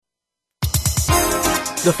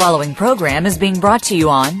The following program is being brought to you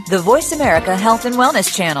on the Voice America Health and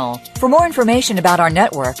Wellness Channel. For more information about our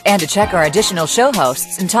network and to check our additional show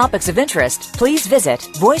hosts and topics of interest, please visit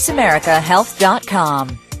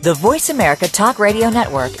voiceamericahealth.com. The Voice America Talk Radio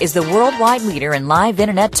Network is the worldwide leader in live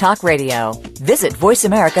Internet talk radio. Visit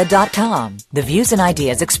voiceamerica.com. The views and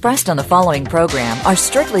ideas expressed on the following program are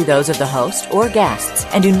strictly those of the host or guests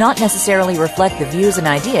and do not necessarily reflect the views and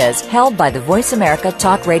ideas held by the Voice America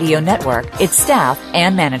Talk Radio Network, its staff,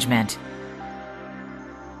 and management.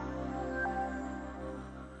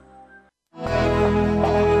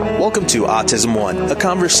 Welcome to Autism One, a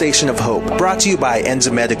conversation of hope, brought to you by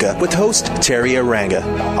Enzymedica with host Teri Aranga.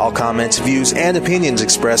 All comments, views, and opinions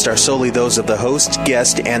expressed are solely those of the host,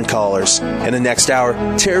 guest, and callers. In the next hour,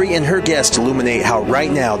 Teri and her guest illuminate how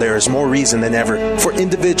right now there is more reason than ever for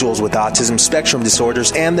individuals with autism spectrum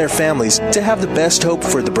disorders and their families to have the best hope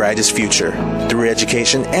for the brightest future. Through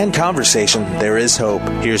education and conversation, there is hope.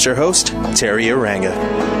 Here's your host, Teri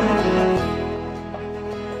Aranga.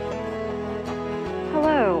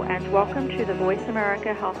 Welcome to the Voice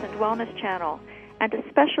America Health and Wellness Channel and a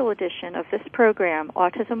special edition of this program,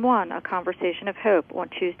 Autism One, a Conversation of Hope, on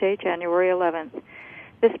Tuesday, January 11th.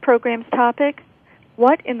 This program's topic,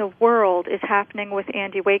 what in the world is happening with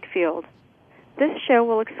Andy Wakefield? This show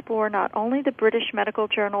will explore not only the British Medical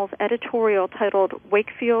Journal's editorial titled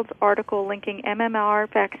Wakefield's article linking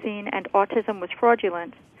MMR vaccine and autism was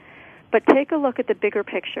fraudulent, but take a look at the bigger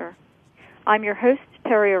picture. I'm your host,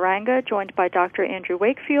 Teri Aranga, joined by Dr. Andrew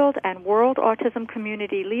Wakefield and World Autism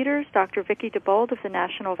Community leaders, Dr. Vicky Debold of the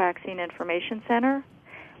National Vaccine Information Center,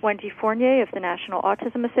 Wendy Fournier of the National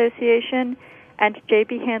Autism Association, and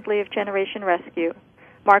J.B. Handley of Generation Rescue.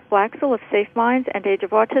 Mark Blaxill of SafeMinds and Age of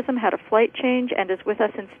Autism had a flight change and is with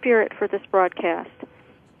us in spirit for this broadcast.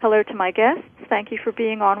 Hello to my guests. Thank you for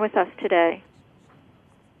being on with us today.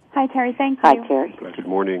 Hi, Teri. Thank you. Hi, Teri. Good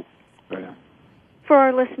morning. For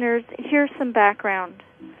our listeners, here's some background.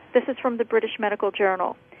 This is from the British Medical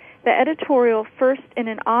Journal. The editorial, first in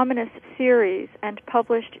an ominous series and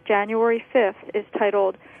published January 5th, is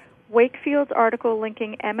titled Wakefield's article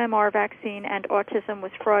linking MMR vaccine and autism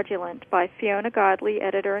was fraudulent by Fiona Godley,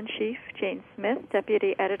 editor-in-chief, Jane Smith,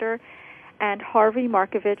 deputy editor, and Harvey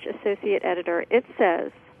Markovich, associate editor. It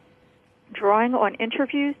says, drawing on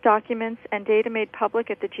interviews, documents, and data made public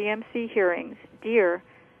at the GMC hearings, Deere,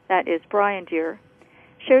 that is Brian Deere,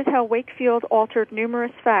 shows how Wakefield altered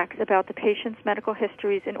numerous facts about the patient's medical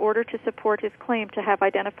histories in order to support his claim to have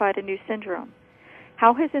identified a new syndrome.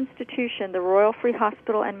 How his institution, the Royal Free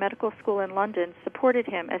Hospital and Medical School in London, supported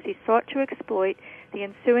him as he sought to exploit the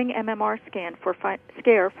ensuing MMR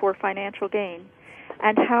scare for financial gain,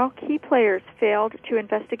 and how key players failed to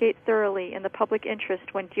investigate thoroughly in the public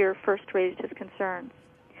interest when Deere first raised his concerns.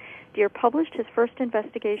 Deere published his first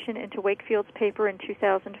investigation into Wakefield's paper in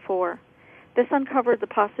 2004. This uncovered the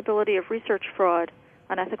possibility of research fraud,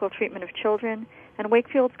 unethical treatment of children, and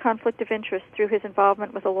Wakefield's conflict of interest through his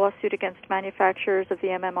involvement with a lawsuit against manufacturers of the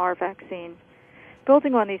MMR vaccine.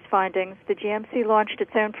 Building on these findings, the GMC launched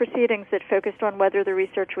its own proceedings that focused on whether the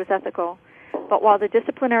research was ethical. But while the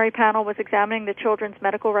disciplinary panel was examining the children's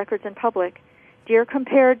medical records in public, Deere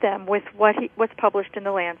compared them with what was published in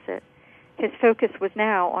The Lancet. His focus was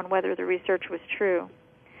now on whether the research was true.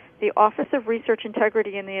 The Office of Research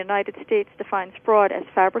Integrity in the United States defines fraud as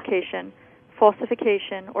fabrication,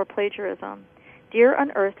 falsification, or plagiarism. Deere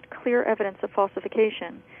unearthed clear evidence of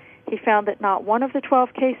falsification. He found that not one of the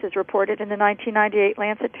 12 cases reported in the 1998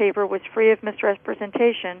 Lancet paper was free of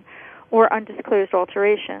misrepresentation or undisclosed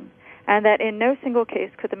alteration, and that in no single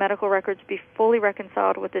case could the medical records be fully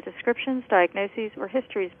reconciled with the descriptions, diagnoses, or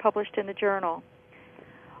histories published in the journal.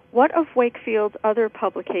 What of Wakefield's other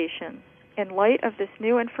publications? In light of this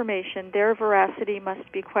new information, their veracity must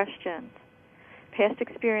be questioned. Past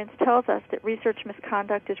experience tells us that research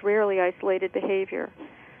misconduct is rarely isolated behavior.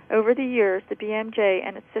 Over the years, the BMJ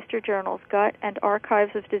and its sister journals, Gut and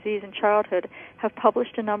Archives of Disease in Childhood, have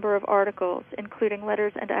published a number of articles, including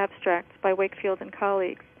letters and abstracts by Wakefield and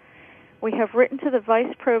colleagues. We have written to the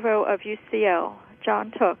Vice Provost of UCL,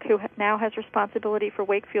 John Took, who now has responsibility for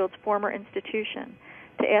Wakefield's former institution,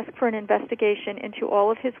 to ask for an investigation into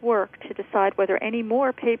all of his work to decide whether any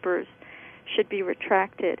more papers should be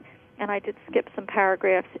retracted. And I did skip some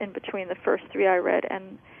paragraphs in between the first three I read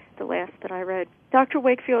and the last that I read. Dr.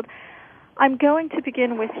 Wakefield, I'm going to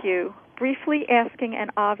begin with you, briefly asking an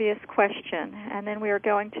obvious question, and then we are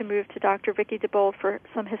going to move to Dr. Vicky Debold for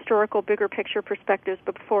some historical, bigger picture perspectives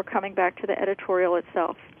before coming back to the editorial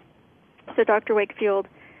itself. So, Dr. Wakefield,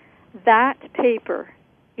 that paper,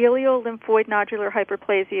 Ileal lymphoid nodular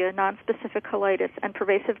hyperplasia, nonspecific colitis, and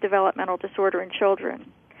pervasive developmental disorder in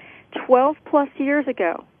children, 12 plus years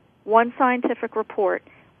ago, one scientific report,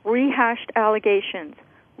 rehashed allegations.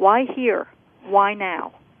 Why here? Why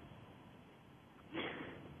now?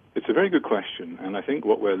 It's a very good question, and I think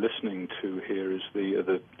what we're listening to here is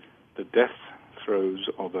the death throes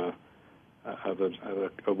of a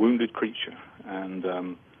wounded creature,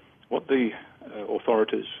 and what the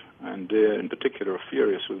authorities and DEAR in particular are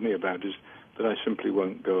furious with me about is that I simply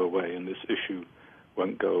won't go away, and this issue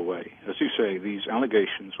won't go away. As you say, these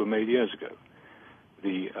allegations were made years ago.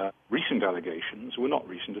 The recent allegations were not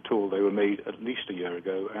recent at all. They were made at least a year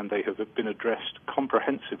ago, and they have been addressed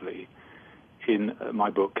comprehensively in my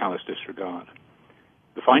book, Callous Disregard.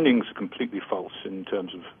 The findings are completely false in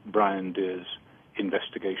terms of Brian Deer's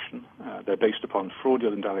investigation. They're based upon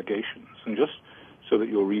fraudulent allegations. And just so that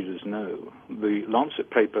your readers know, the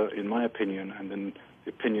Lancet paper, in my opinion, and in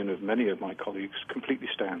the opinion of many of my colleagues, completely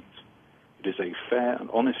stands. It is a fair and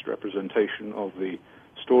honest representation of the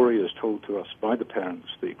story as told to us by the parents,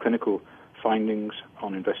 the clinical findings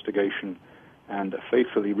on investigation, and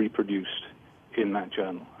faithfully reproduced in that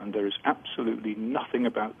journal. And there is absolutely nothing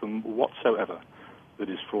about them whatsoever that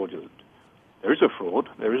is fraudulent. There is a fraud,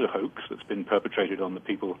 there is a hoax that's been perpetrated on the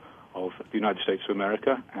people of the United States of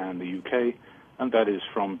America and the UK, and that is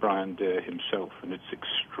from Brian Deer himself. And it's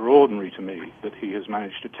extraordinary to me that he has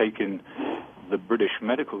managed to take in the British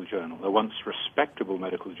Medical Journal, a once respectable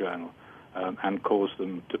medical journal, and cause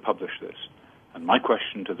them to publish this. And my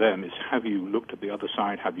question to them is, have you looked at the other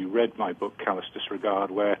side? Have you read my book, Callous Disregard,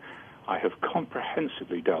 where I have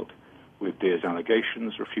comprehensively dealt with Deer's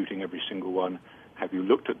allegations, refuting every single one? Have you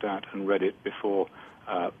looked at that and read it before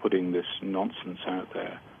putting this nonsense out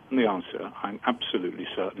there? And the answer, I'm absolutely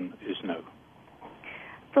certain, is no.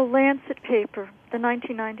 The Lancet paper, the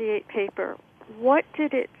 1998 paper, what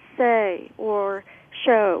did it say or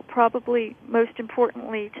show? Probably most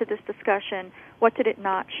importantly to this discussion, what did it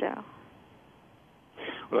not show?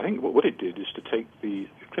 Well, I think what it did is to take the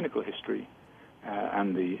clinical history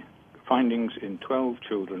and the findings in 12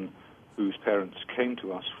 children whose parents came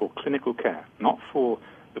to us for clinical care, not for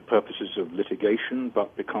the purposes of litigation,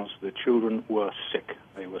 but because the children were sick.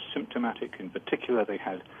 They were symptomatic. In particular, they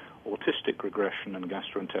had autistic regression and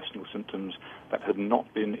gastrointestinal symptoms that had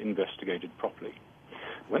not been investigated properly.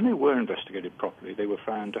 When they were investigated properly, they were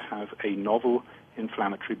found to have a novel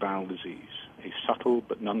inflammatory bowel disease, a subtle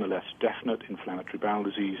but nonetheless definite inflammatory bowel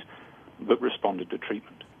disease that responded to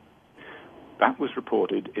treatment. That was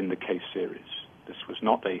reported in the case series. This was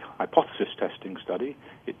not a hypothesis testing study.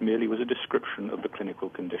 It merely was a description of the clinical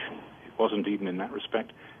condition. It wasn't even in that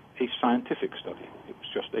respect a scientific study. It was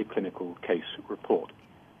just a clinical case report.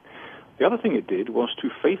 The other thing it did was to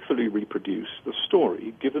faithfully reproduce the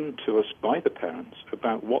story given to us by the parents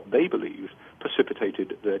about what they believed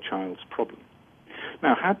precipitated their child's problem.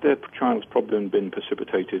 Now, had their child's problem been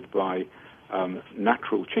precipitated by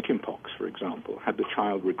natural chickenpox, for example, had the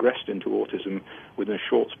child regressed into autism within a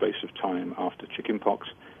short space of time after chickenpox,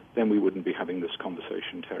 then we wouldn't be having this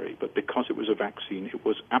conversation, Teri. But because it was a vaccine, it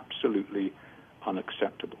was absolutely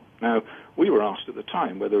unacceptable. Now, we were asked at the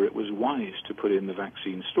time whether it was wise to put in the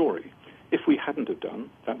vaccine story. If we hadn't have done,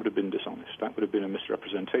 that would have been dishonest. That would have been a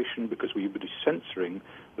misrepresentation because we would be censoring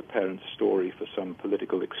the parents' story for some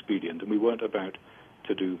political expedient, and we weren't about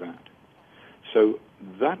to do that. So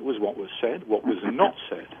that was what was said. What was not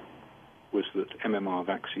said was that MMR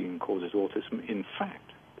vaccine causes autism. In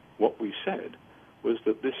fact, what we said was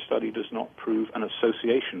that this study does not prove an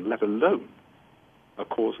association, let alone a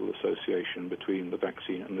causal association between the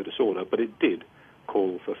vaccine and the disorder, but it did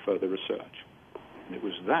call for further research. And it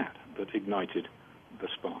was that ignited the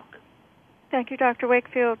spark. Thank you, Dr.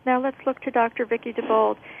 Wakefield. Now let's look to Dr. Vicky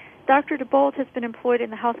Debold. Dr. Debold has been employed in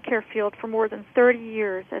the healthcare field for more than 30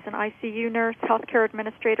 years as an ICU nurse, healthcare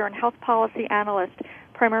administrator, and health policy analyst,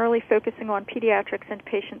 primarily focusing on pediatrics and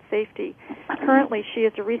patient safety. Currently, she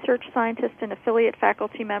is a research scientist and affiliate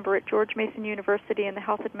faculty member at George Mason University in the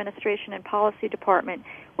Health Administration and Policy Department,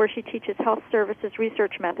 where she teaches health services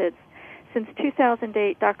research methods. Since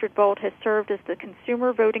 2008, Dr. Debold has served as the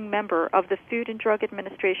consumer voting member of the Food and Drug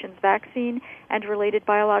Administration's Vaccine and Related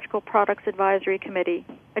Biological Products Advisory Committee.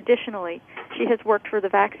 Additionally, she has worked for the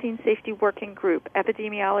Vaccine Safety Working Group,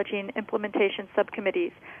 Epidemiology and Implementation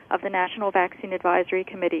Subcommittees of the National Vaccine Advisory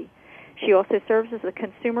Committee. She also serves as a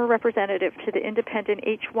consumer representative to the independent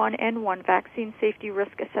H1N1 Vaccine Safety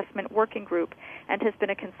Risk Assessment Working Group and has been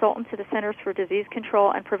a consultant to the Centers for Disease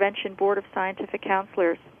Control and Prevention Board of Scientific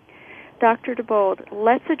Counselors. Dr. Debold,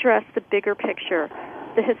 let's address the bigger picture,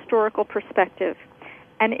 the historical perspective.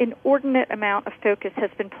 An inordinate amount of focus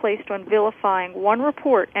has been placed on vilifying one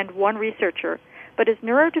report and one researcher, but is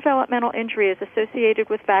neurodevelopmental injury is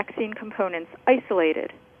associated with vaccine components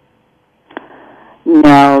isolated?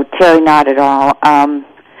 No, Teri, not at all.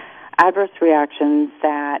 Adverse reactions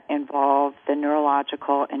that involve the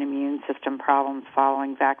neurological and immune system problems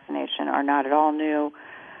following vaccination are not at all new,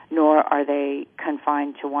 nor are they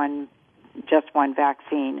confined to just one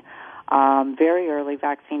vaccine. Very early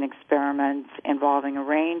vaccine experiments involving a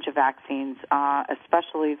range of vaccines,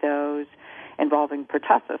 especially those involving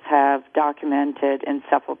pertussis, have documented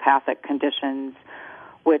encephalopathic conditions,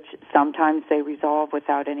 which sometimes they resolve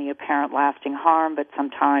without any apparent lasting harm, but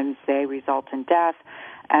sometimes they result in death,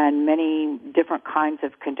 and many different kinds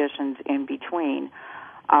of conditions in between.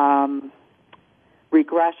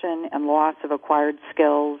 Regression and loss of acquired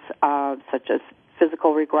skills, such as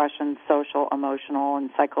physical regression, social, emotional,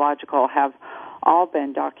 and psychological, have all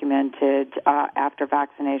been documented after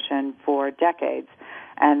vaccination for decades,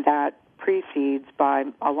 and that precedes by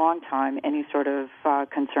a long time any sort of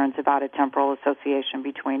concerns about a temporal association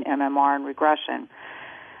between MMR and regression.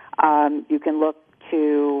 You can look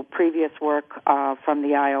to previous work from the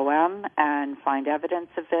IOM and find evidence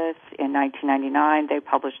of this. In 1999, they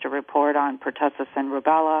published a report on pertussis and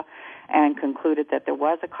rubella and concluded that there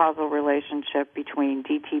was a causal relationship between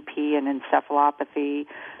DTP and encephalopathy,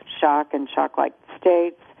 shock, and shock-like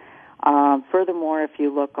states. Furthermore, if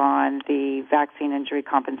you look on the Vaccine Injury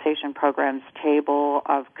Compensation Program's table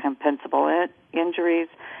of compensable injuries,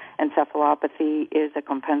 encephalopathy is a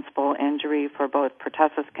compensable injury for both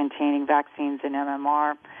pertussis-containing vaccines and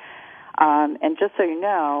MMR. And just so you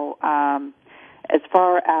know, as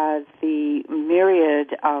far as the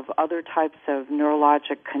myriad of other types of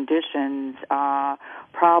neurologic conditions,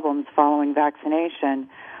 problems following vaccination,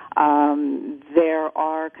 there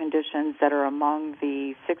are conditions that are among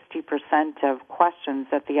the 60% of questions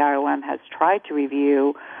that the IOM has tried to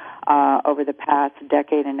review over the past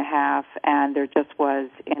decade and a half, and there just was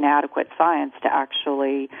inadequate science to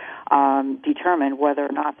actually determine whether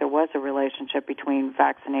or not there was a relationship between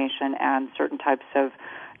vaccination and certain types of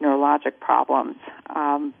neurologic problems.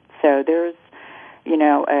 So there's,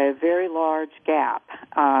 a very large gap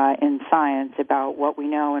in science about what we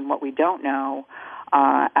know and what we don't know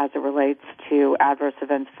as it relates to adverse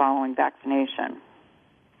events following vaccination.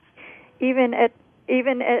 Even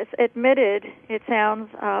as admitted, it sounds,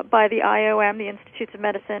 by the IOM, the Institutes of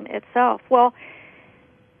Medicine itself. Well,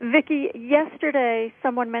 Vicky, yesterday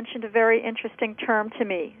someone mentioned a very interesting term to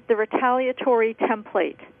me, the retaliatory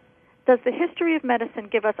template. Does the history of medicine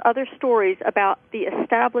give us other stories about the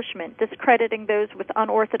establishment discrediting those with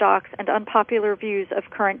unorthodox and unpopular views of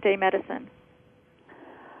current-day medicine?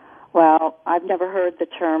 Well, I've never heard the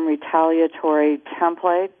term retaliatory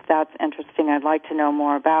template. That's interesting. I'd like to know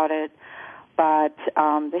more about it. But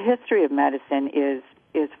the history of medicine is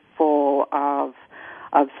full of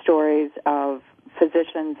stories of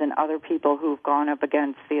physicians and other people who've gone up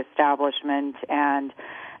against the establishment, and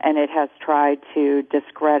it has tried to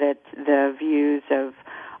discredit the views of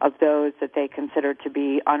those that they consider to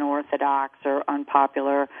be unorthodox or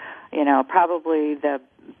unpopular. Probably the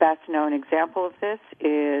best-known example of this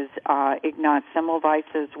is Ignaz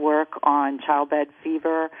Semmelweis's work on childbed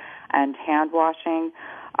fever and hand washing.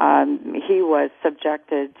 He was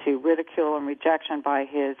subjected to ridicule and rejection by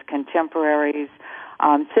his contemporaries.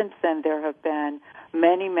 Since then, there have been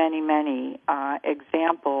many, many, many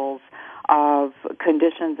examples of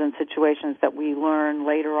conditions and situations that we learn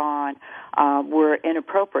later on were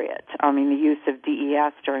inappropriate. The use of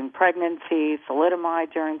DES during pregnancy,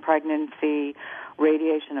 thalidomide during pregnancy,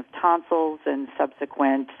 radiation of tonsils and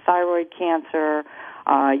subsequent thyroid cancer,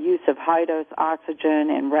 use of high-dose oxygen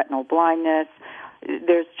and retinal blindness.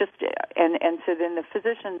 There's just, and so then the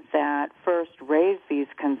physicians that first raise these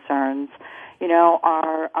concerns,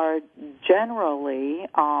 are generally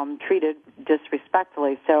treated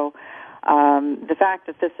disrespectfully. So the fact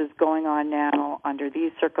that this is going on now under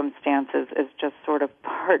these circumstances is just sort of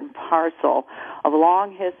part and parcel of a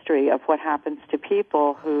long history of what happens to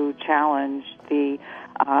people who challenge the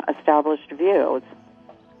established views.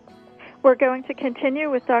 We're going to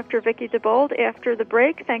continue with Dr. Vicky Debold after the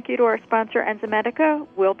break. Thank you to our sponsor, Enzymedica.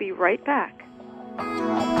 We'll be right back.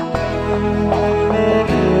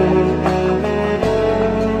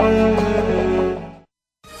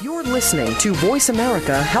 You're listening to Voice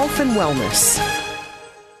America Health and Wellness.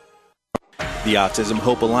 The Autism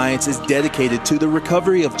Hope Alliance is dedicated to the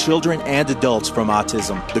recovery of children and adults from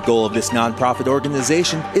autism. The goal of this nonprofit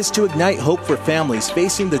organization is to ignite hope for families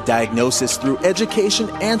facing the diagnosis through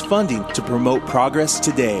education and funding to promote progress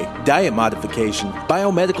today. Diet modification,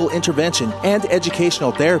 biomedical intervention, and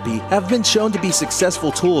educational therapy have been shown to be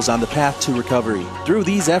successful tools on the path to recovery. Through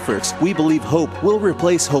these efforts, we believe hope will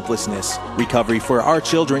replace hopelessness. Recovery for our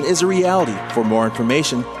children is a reality. For more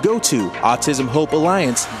information, go to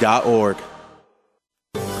autismhopealliance.org.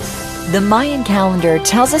 The Mayan calendar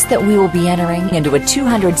tells us that we will be entering into a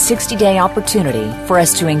 260-day opportunity for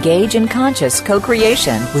us to engage in conscious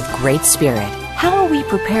co-creation with Great Spirit. How will we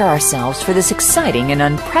prepare ourselves for this exciting and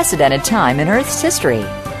unprecedented time in Earth's history?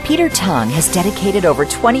 Peter Tung has dedicated over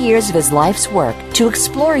 20 years of his life's work to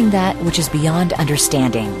exploring that which is beyond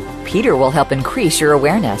understanding. Peter will help increase your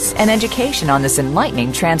awareness and education on this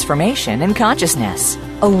enlightening transformation in consciousness.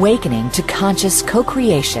 Awakening to Conscious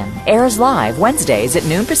Co-Creation airs live Wednesdays at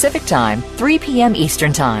noon Pacific Time, 3 p.m.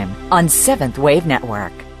 Eastern Time on 7th Wave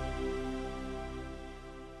Network.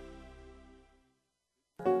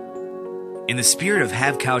 In the spirit of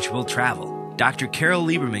Have Couch Will Travel, Dr. Carol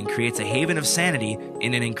Lieberman creates a haven of sanity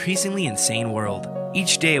in an increasingly insane world.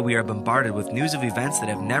 Each day we are bombarded with news of events that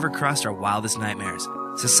have never crossed our wildest nightmares.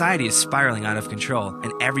 Society is spiraling out of control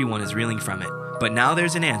and everyone is reeling from it. But now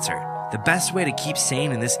there's an answer. The best way to keep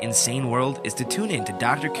sane in this insane world is to tune in to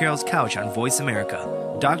Dr. Carol's Couch on Voice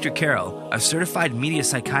America. Dr. Carol, a certified media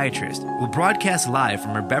psychiatrist, will broadcast live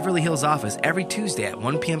from her Beverly Hills office every Tuesday at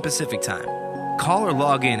 1 p.m. Pacific Time. Call or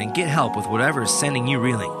log in and get help with whatever is sending you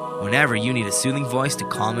reeling, whenever you need a soothing voice to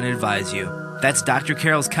calm and advise you. That's Dr.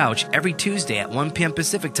 Carol's Couch every Tuesday at 1 p.m.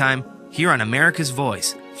 Pacific Time here on America's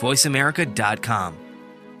Voice, voiceamerica.com.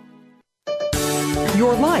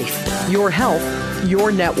 Your life, your health,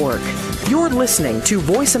 your network. You're listening to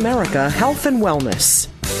Voice America Health and Wellness.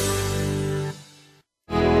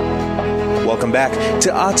 Welcome back to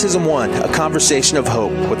Autism One, a conversation of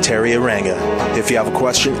hope with Teri Arranga. If you have a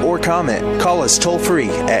question or comment, call us toll-free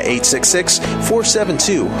at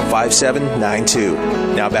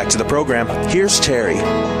 866-472-5792. Now back to the program. Here's Teri.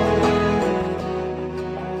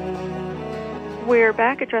 We're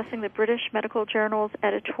back addressing the British Medical Journal's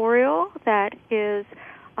editorial that is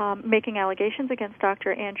making allegations against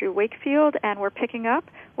Dr. Andrew Wakefield, and we're picking up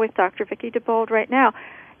with Dr. Vicky Debold right now.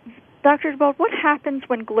 Dr. Debold, what happens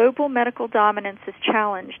when global medical dominance is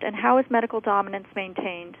challenged, and how is medical dominance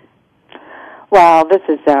maintained? Well, this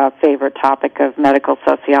is a favorite topic of medical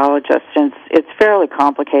sociologists, and it's fairly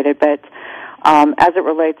complicated, but as it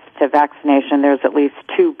relates to vaccination, there's at least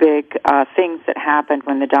two big things that happen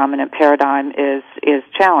when the dominant paradigm is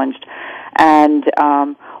challenged. And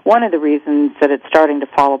one of the reasons that it's starting to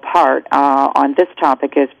fall apart on this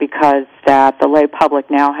topic is because that the lay public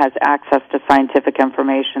now has access to scientific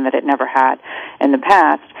information that it never had in the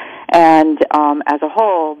past. And as a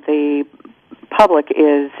whole, the public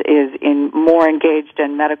is more engaged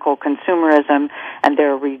in medical consumerism, and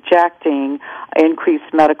they're rejecting increased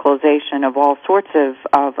medicalization of all sorts of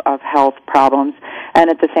health problems, and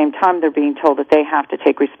at the same time they're being told that they have to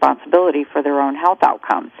take responsibility for their own health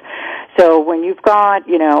outcomes. So when you've got,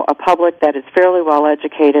 a public that is fairly well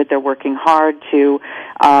educated, they're working hard to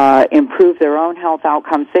improve their own health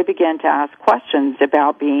outcomes, they begin to ask questions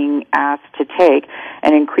about being asked to take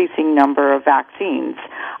an increasing number of vaccines.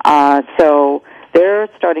 So they're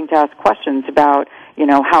starting to ask questions about,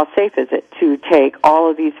 how safe is it to take all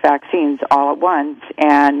of these vaccines all at once?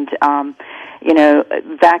 And,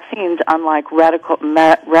 vaccines, unlike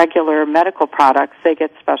regular medical products, they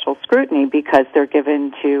get special scrutiny because they're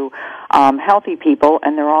given to healthy people,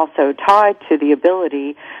 and they're also tied to the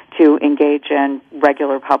ability to engage in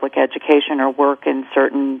regular public education or work in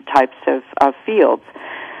certain types of fields.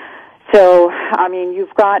 So,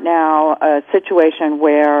 you've got now a situation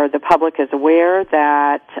where the public is aware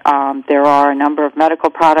that there are a number of medical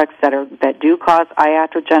products that do cause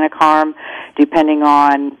iatrogenic harm, depending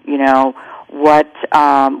on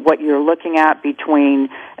what you're looking at between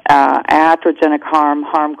iatrogenic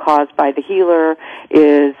harm caused by the healer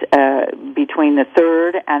is between the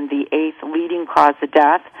third and the eighth leading cause of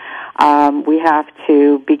death. We have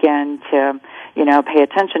to begin to pay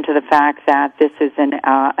attention to the fact that this is an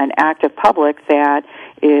active public that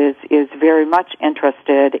is very much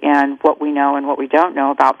interested in what we know and what we don't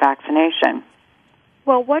know about vaccination.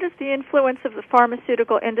 Well, what is the influence of the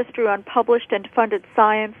pharmaceutical industry on published and funded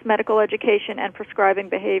science, medical education, and prescribing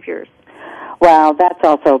behaviors? Well, that's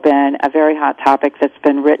also been a very hot topic that's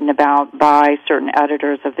been written about by certain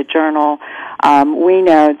editors of the journal. We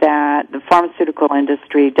know that the pharmaceutical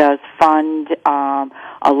industry does fund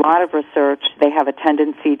a lot of research. They have a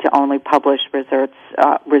tendency to only publish results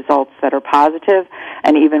that are positive,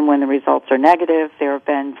 and even when the results are negative, there have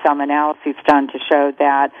been some analyses done to show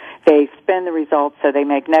that they spin the results so they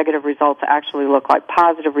make negative results actually look like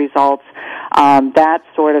positive results. That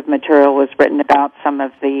sort of material was written about some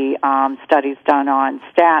of the studies done on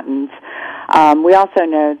statins. We also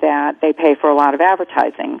know that they pay for a lot of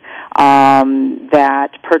advertising,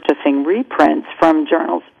 that purchasing reprints from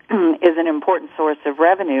journals is an important source of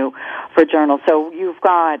revenue for journals. So you've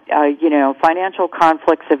got, financial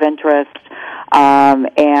conflicts of interest,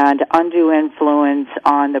 and undue influence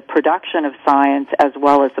on the production of science as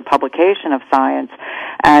well as the publication of science.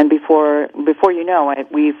 And before you know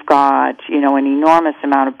it, we've got, an enormous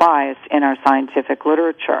amount of bias in our scientific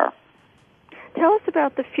literature. Tell us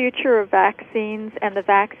about the future of vaccines and the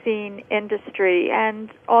vaccine industry, and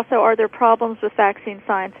also, are there problems with vaccine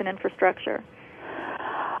science and infrastructure?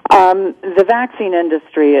 The vaccine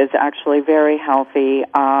industry is actually very healthy.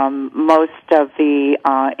 Most of the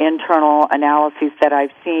internal analyses that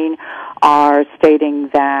I've seen are stating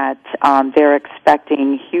that they're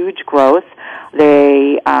expecting huge growth.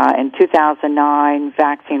 In 2009,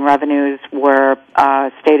 vaccine revenues were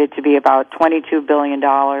stated to be about $22 billion.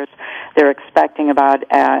 They're expecting about,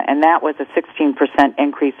 and that was a 16%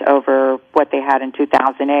 increase over what they had in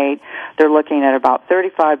 2008. They're looking at about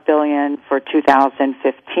 $35 billion for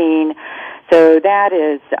 2015. So that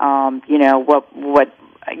is, what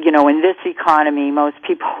in this economy, most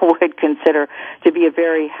people would consider to be a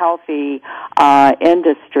very healthy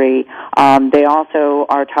industry. They also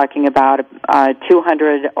are talking about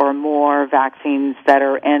 200 or more vaccines that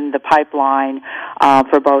are in the pipeline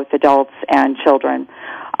for both adults and children.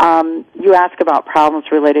 You ask about problems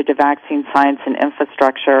related to vaccine science and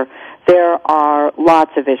infrastructure. There are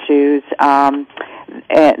lots of issues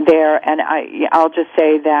there, and I'll just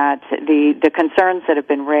say that the concerns that have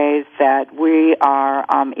been raised that we are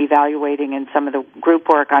evaluating in some of the group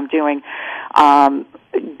work I'm doing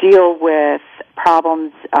deal with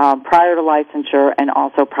problems prior to licensure and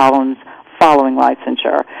also problems following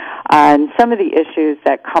licensure. And some of the issues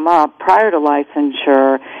that come up prior to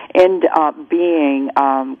licensure end up being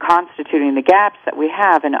constituting the gaps that we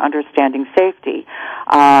have in understanding safety.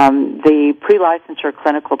 The pre-licensure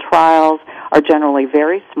clinical trials are generally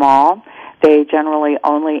very small. They generally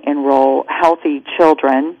only enroll healthy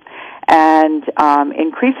children. And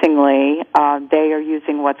increasingly, they are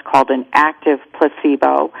using what's called an active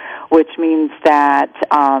placebo, which means that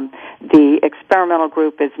the experimental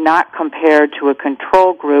group is not compared to a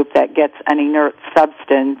control group that gets an inert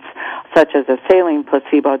substance, such as a saline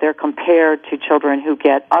placebo. They're compared to children who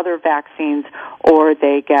get other vaccines or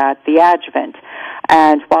they get the adjuvant.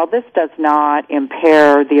 And while this does not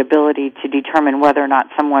impair the ability to determine whether or not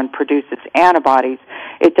someone produces antibodies,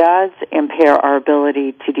 it does impair our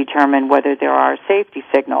ability to determine whether there are safety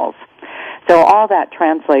signals. So all that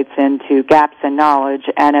translates into gaps in knowledge,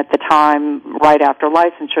 and at the time, right after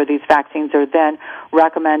licensure, these vaccines are then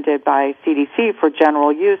recommended by CDC for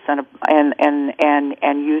general use and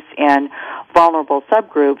use in vulnerable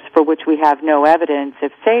subgroups for which we have no evidence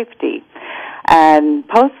of safety. And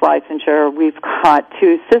post-licensure, we've got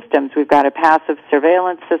two systems. We've got a passive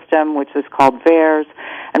surveillance system, which is called VAERS,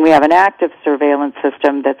 and we have an active surveillance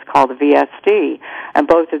system that's called VSD. And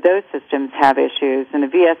both of those systems have issues. And the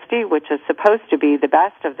VSD, which is supposed to be the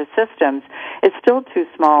best of the systems, is still too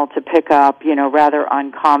small to pick up, rather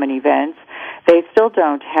uncommon events. They still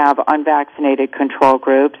don't have unvaccinated control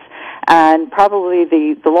groups. And probably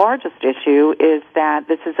the largest issue is that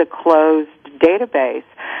this is a closed database.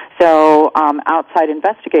 So outside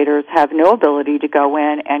investigators have no ability to go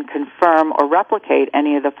in and confirm or replicate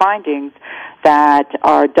any of the findings that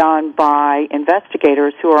are done by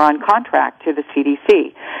investigators who are on contract to the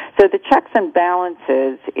CDC. So the checks and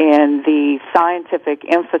balances in the scientific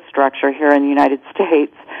infrastructure here in the United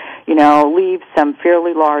States, leave some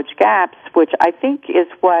fairly large gaps, which I think is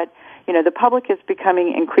what, the public is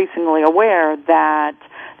becoming increasingly aware that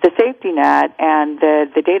the safety net and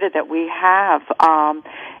the data that we have,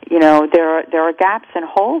 there are gaps and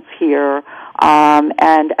holes here, and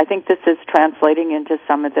I think this is translating into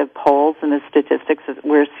some of the polls and the statistics that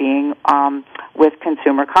we're seeing with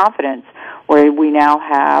consumer confidence, where we now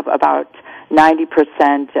have about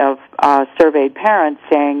 90% of surveyed parents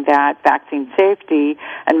saying that vaccine safety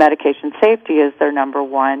and medication safety is their number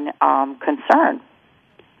one concern.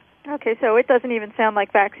 Okay, so it doesn't even sound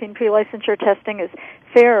like vaccine pre-licensure testing is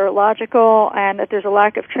fair or logical, and that there's a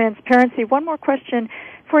lack of transparency. One more question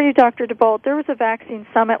for you, Dr. Debold. There was a vaccine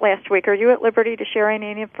summit last week. Are you at liberty to share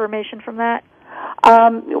any information from that?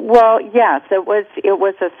 Well, yes, it was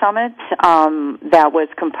a summit that was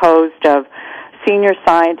composed of senior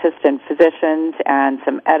scientists and physicians and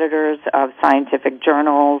some editors of scientific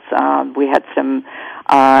journals. We had some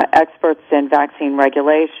experts in vaccine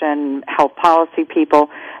regulation, health policy people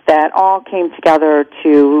that all came together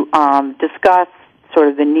to discuss sort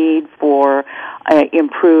of the need for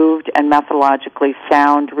improved and methodologically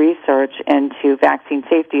sound research into vaccine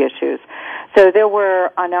safety issues. So there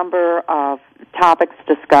were a number of topics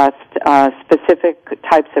discussed, specific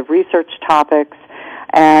types of research topics,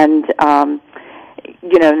 and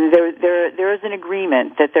there is an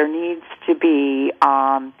agreement that there needs to be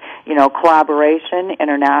collaboration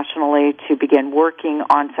internationally to begin working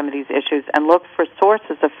on some of these issues and look for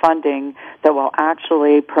sources of funding that will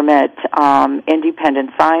actually permit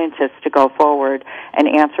independent scientists to go forward and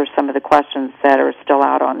answer some of the questions that are still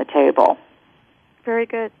out on the table. Very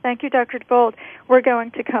good. Thank you, Dr. Debold. We're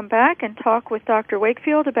going to come back and talk with Dr.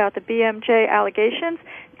 Wakefield about the BMJ allegations.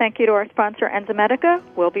 Thank you to our sponsor, Enzymedica.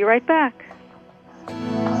 We'll be right back.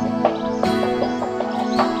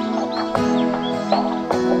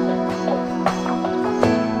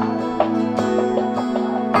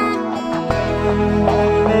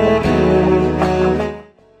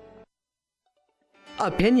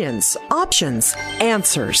 Opinions, options,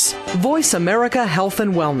 answers. Voice America Health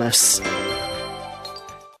and Wellness.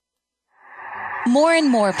 More and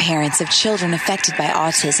more parents of children affected by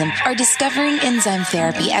autism are discovering enzyme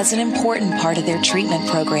therapy as an important part of their treatment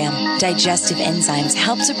program. Digestive enzymes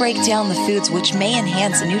help to break down the foods which may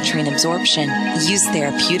enhance nutrient absorption. Used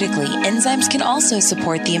therapeutically, enzymes can also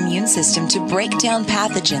support the immune system to break down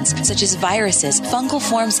pathogens such as viruses, fungal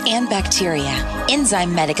forms, and bacteria.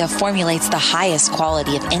 Enzymedica formulates the highest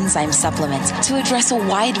quality of enzyme supplements to address a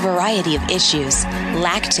wide variety of issues.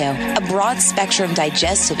 Lacto, a broad-spectrum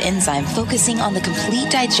digestive enzyme focusing on the complete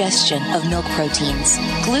digestion of milk proteins.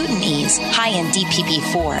 Gluten Ease, high in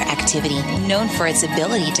DPP4 activity, known for its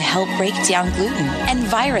ability to help break down gluten. And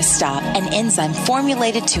Virus Stop, an enzyme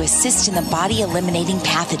formulated to assist in the body eliminating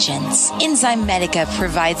pathogens. Enzymedica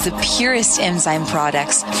provides the purest enzyme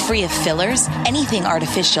products, free of fillers, anything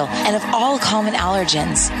artificial, and of all common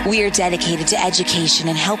allergens. We are dedicated to education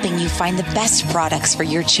and helping you find the best products for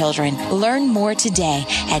your children. Learn more today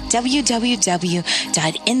at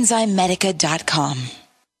www.enzymedica.com.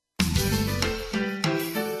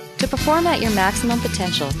 To perform at your maximum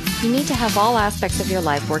potential, you need to have all aspects of your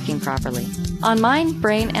life working properly. On Mind,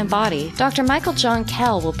 Brain, and Body, Dr. Michael John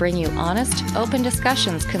Kell will bring you honest, open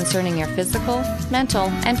discussions concerning your physical,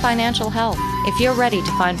 mental, and financial health. If you're ready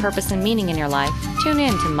to find purpose and meaning in your life, tune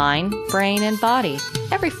in to Mind, Brain, and Body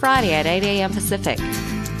every Friday at 8 a.m. Pacific.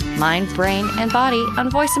 Mind, Brain, and Body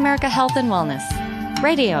on Voice America Health and Wellness.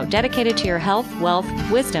 Radio dedicated to your health, wealth,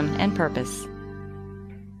 wisdom, and purpose.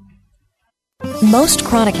 Most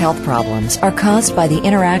chronic health problems are caused by the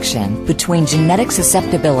interaction between genetic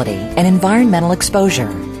susceptibility and environmental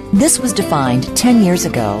exposure. This was defined 10 years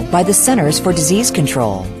ago by the Centers for Disease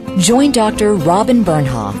Control. Join Dr. Robin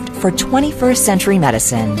Bernhoft for 21st Century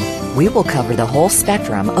Medicine. We will cover the whole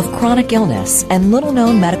spectrum of chronic illness and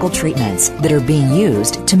little-known medical treatments that are being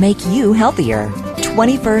used to make you healthier.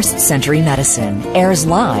 21st Century Medicine airs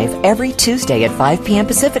live every Tuesday at 5 p.m.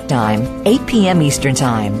 Pacific Time, 8 p.m. Eastern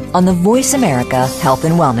Time on the Voice America Health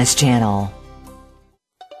and Wellness Channel.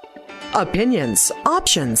 Opinions,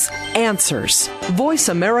 options, answers. Voice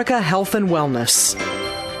America Health and Wellness.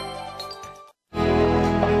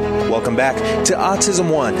 Welcome back to Autism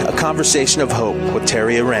One, a conversation of hope with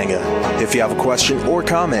Teri Aranga. If you have a question or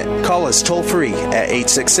comment, call us toll-free at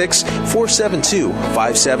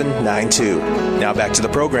 866-472-5792. Now back to the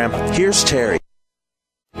program. Here's Teri.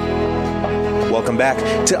 Welcome back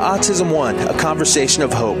to Autism One, a conversation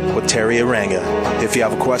of hope with Teri Aranga. If you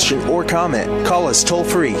have a question or comment, call us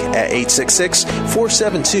toll-free at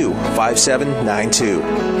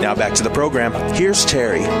 866-472-5792. Now back to the program. Here's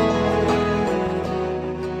Teri.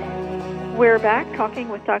 We're back talking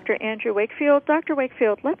with Dr. Andrew Wakefield. Dr.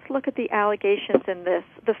 Wakefield, let's look at the allegations in this.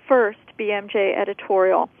 The first BMJ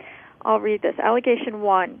editorial. I'll read this. Allegation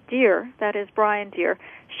 1. Deere, that is Brian Deere,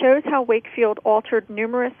 shows how Wakefield altered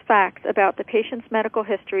numerous facts about the patient's medical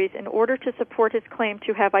histories in order to support his claim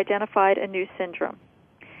to have identified a new syndrome.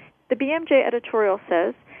 The BMJ editorial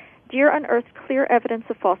says, Deere unearthed clear evidence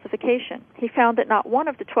of falsification. He found that not one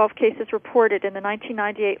of the 12 cases reported in the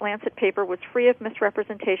 1998 Lancet paper was free of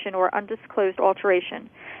misrepresentation or undisclosed alteration,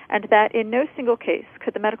 and that in no single case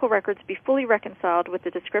could the medical records be fully reconciled with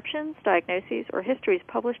the descriptions, diagnoses, or histories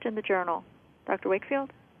published in the journal. Dr.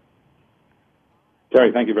 Wakefield?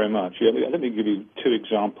 Teri, thank you very much. Let me give you two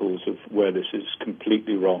examples of where this is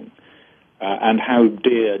completely wrong and how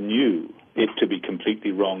Deere knew it to be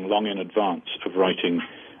completely wrong long in advance of writing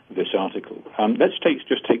this article. Let's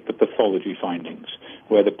just take the pathology findings,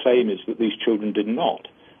 where the claim is that these children did not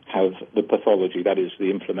have the pathology, that is, the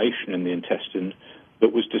inflammation in the intestine,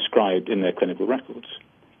 that was described in their clinical records.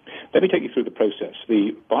 Let me take you through the process.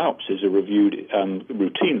 The biopsies are reviewed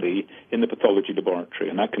routinely in the pathology laboratory,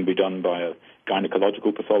 and that can be done by a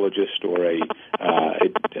gynecological pathologist or a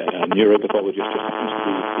neuropathologist. Just happens to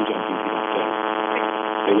be who's on duty that day.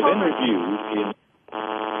 They were then reviewed in...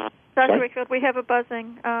 Dr. Wakefield, we have a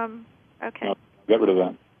buzzing. Okay. No, get rid of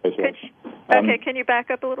that. Okay, can you back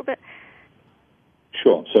up a little bit?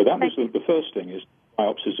 Sure. So that was the first thing, is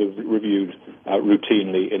biopsies are reviewed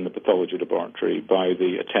routinely in the pathology laboratory by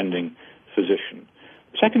the attending physician.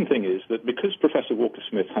 The second thing is that because Professor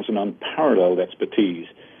Walker-Smith has an unparalleled expertise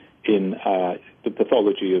in the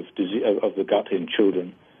pathology of the gut in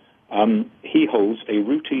children, he holds a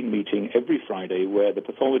routine meeting every Friday where the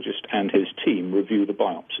pathologist and his team review the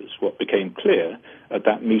biopsies. What became clear at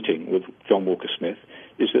that meeting with John Walker-Smith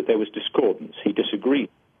is that there was discordance. He disagreed.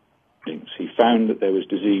 He found that there was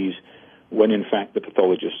disease when, in fact, the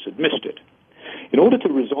pathologists had missed it. In order to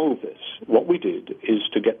resolve this, what we did is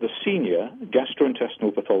to get the senior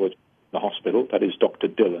gastrointestinal pathologist in the hospital, that is Dr.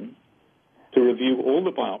 Dillon, to review all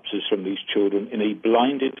the biopsies from these children in a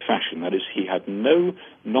blinded fashion. That is, he had no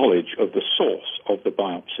knowledge of the source of the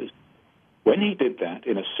biopsies. When he did that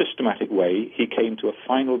in a systematic way, he came to a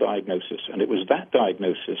final diagnosis, and it was that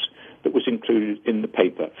diagnosis that was included in the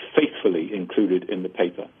paper, faithfully included in the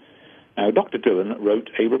paper. Now, Dr. Dillon wrote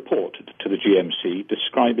a report to the GMC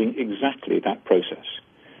describing exactly that process.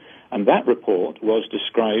 And that report was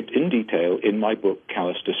described in detail in my book,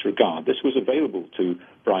 Callous Disregard. This was available to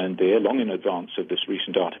Brian Deer long in advance of this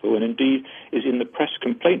recent article, and indeed is in the Press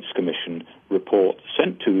Complaints Commission report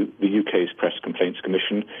sent to the UK's Press Complaints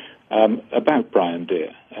Commission about Brian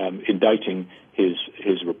Deer, indicting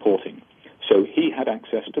his reporting. So he had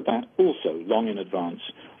access to that also long in advance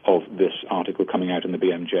of this article coming out in the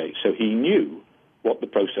BMJ. So he knew what the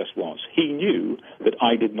process was. He knew that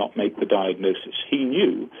I did not make the diagnosis. He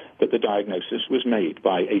knew that the diagnosis was made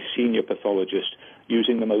by a senior pathologist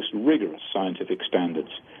using the most rigorous scientific standards.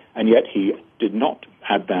 And yet he did not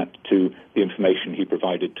add that to the information he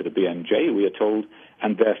provided to the BMJ, we are told,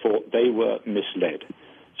 and therefore they were misled.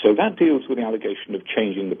 So that deals with the allegation of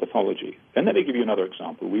changing the pathology. Then let me give you another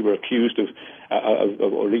example. We were accused of,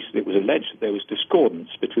 or at least it was alleged that there was discordance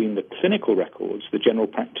between the clinical records, the general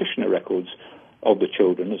practitioner records of the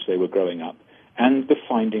children as they were growing up, and the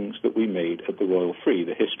findings that we made at the Royal Free,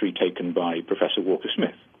 the history taken by Professor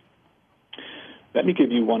Walker-Smith. Let me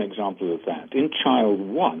give you one example of that. In child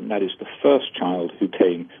 1, that is the first child who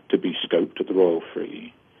came to be scoped at the Royal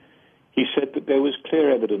Free, he said that there was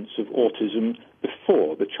clear evidence of autism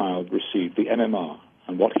before the child received the MMR,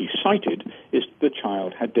 and what he cited is the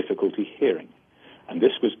child had difficulty hearing. And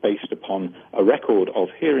this was based upon a record of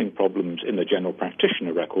hearing problems in the general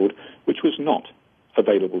practitioner record, which was not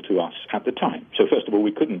available to us at the time. So first of all,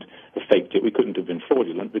 we couldn't have faked it, we couldn't have been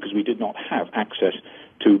fraudulent, because we did not have access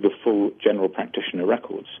to the full general practitioner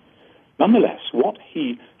records. Nonetheless, what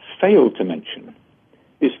he failed to mention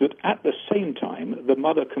is that at the same time, the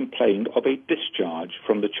mother complained of a discharge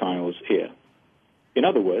from the child's ear. In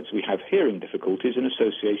other words, we have hearing difficulties in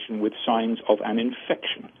association with signs of an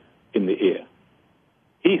infection in the ear.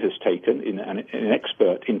 He has taken, in an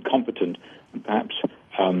expert, incompetent, and perhaps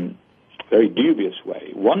very dubious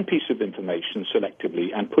way, one piece of information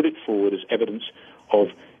selectively and put it forward as evidence of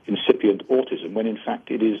incipient autism, when in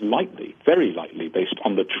fact it is likely, very likely, based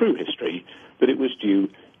on the true history, that it was due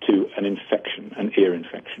to an infection, an ear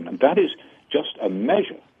infection. And that is just a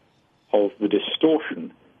measure of the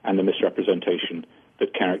distortion and the misrepresentation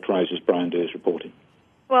that characterizes Brian Deer's reporting.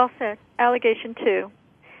 Well said. Allegation 2.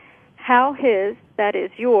 How his, that is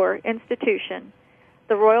your, institution,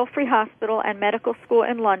 the Royal Free Hospital and Medical School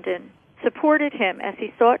in London, supported him as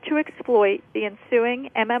he sought to exploit the ensuing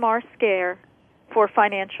MMR scare for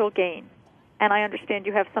financial gain. And I understand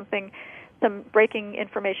you have some breaking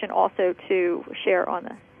information also to share on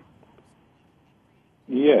this.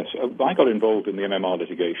 Yes, I got involved in the MMR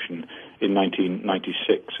litigation in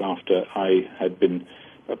 1996 after I had been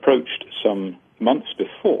approached some months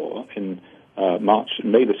before in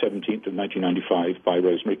May the 17th of 1995 by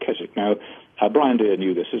Rosemary Keswick. Now, Brian Deer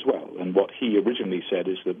knew this as well, and what he originally said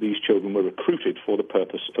is that these children were recruited for the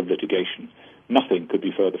purpose of litigation. Nothing could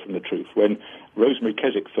be further from the truth. When Rosemary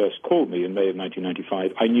Keswick first called me in May of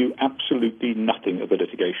 1995, I knew absolutely nothing of the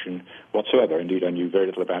litigation whatsoever. Indeed, I knew very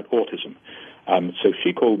little about autism. So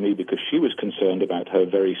she called me because she was concerned about her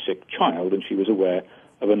very sick child, and she was aware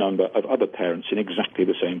of a number of other parents in exactly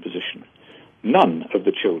the same position. None of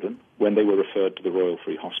the children, when they were referred to the Royal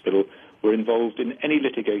Free Hospital, were involved in any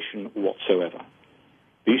litigation whatsoever.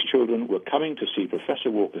 These children were coming to see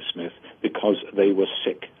Professor Walker-Smith because they were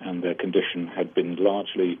sick and their condition had been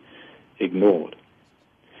largely ignored.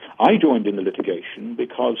 I joined in the litigation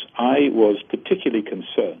because I was particularly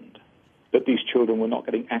concerned that these children were not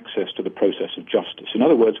getting access to the process of justice. In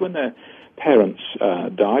other words, when their parents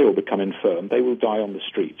die or become infirm, they will die on the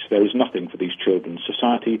streets. There is nothing for these children.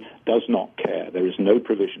 Society does not care. There is no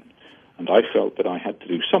provision. And I felt that I had to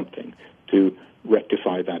do something to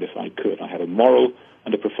rectify that if I could. I had a moral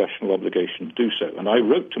and a professional obligation to do so. And I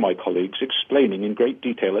wrote to my colleagues explaining in great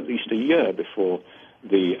detail, at least a year before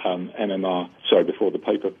the before the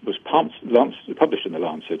paper was published in the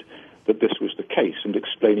Lancet, that this was the case, and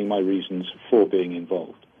explaining my reasons for being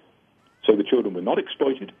involved. So the children were not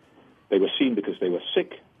exploited. They were seen because they were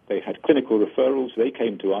sick. They had clinical referrals. They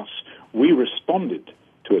came to us. We responded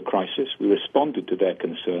to a crisis. We responded to their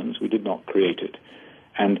concerns. We did not create it.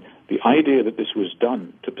 And the idea that this was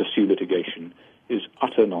done to pursue litigation is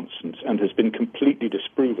utter nonsense and has been completely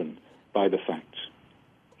disproven by the facts.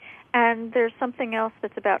 And there's something else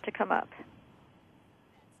that's about to come up.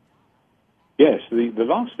 Yes, the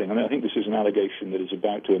last thing, and I think this is an allegation that is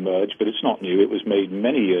about to emerge, but it's not new. It was made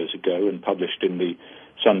many years ago and published in the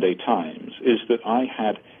Sunday Times, is that I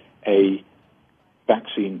had a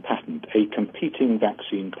vaccine patent, a competing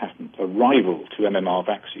vaccine patent, a rival to MMR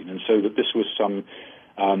vaccine, and so that this was some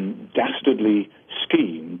dastardly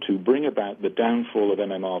scheme to bring about the downfall of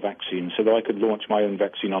MMR vaccine so that I could launch my own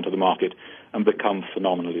vaccine onto the market and become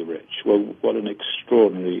phenomenally rich. Well, what an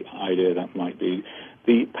extraordinary idea that might be.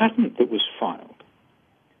 The patent that was filed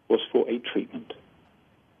was for a treatment.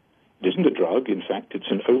 It isn't a drug. In fact, it's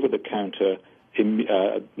an over-the-counter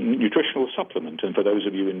nutritional supplement. And for those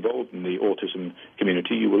of you involved in the autism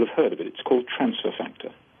community, you will have heard of it. It's called transfer factor.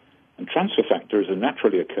 And transfer factor is a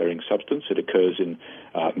naturally occurring substance. It occurs in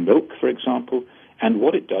milk, for example. And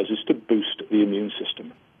what it does is to boost the immune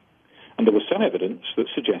system. And there was some evidence that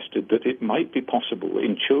suggested that it might be possible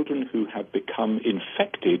in children who have become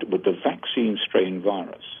infected with the vaccine strain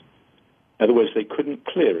virus. In other words, they couldn't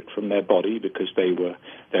clear it from their body because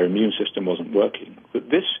their immune system wasn't working.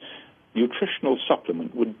 That this nutritional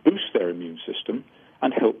supplement would boost their immune system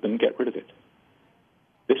and help them get rid of it.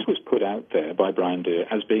 This was put out there by Brian Deere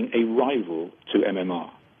as being a rival to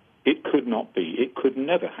MMR. It could not be. It could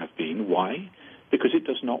never have been. Why? Because it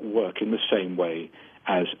does not work in the same way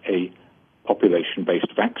as a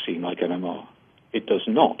population-based vaccine like MMR. It does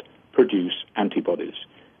not produce antibodies.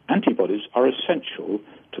 Antibodies are essential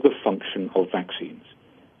to the function of vaccines.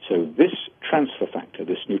 So this transfer factor,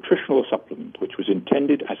 this nutritional supplement, which was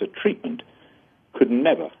intended as a treatment, could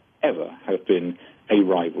never, ever have been a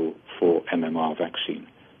rival for MMR vaccine.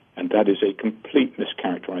 And that is a complete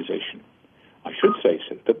mischaracterization. I should say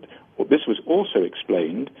that this was also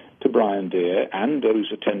explained to Brian Deere and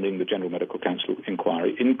those attending the General Medical Council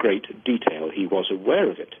inquiry in great detail. He was aware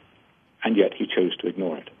of it, and yet he chose to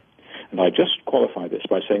ignore it. And I just qualify this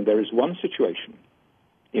by saying there is one situation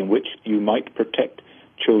in which you might protect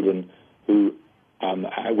children who,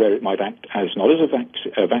 where it might act as not as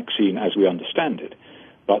a vaccine as we understand it,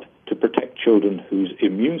 but to protect children whose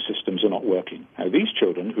immune systems are not working. Now, these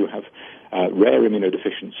children who have rare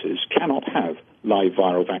immunodeficiencies cannot have live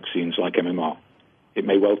viral vaccines like MMR. It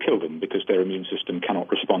may well kill them because their immune system cannot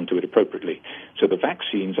respond to it appropriately. So the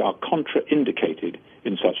vaccines are contraindicated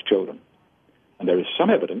in such children. And there is some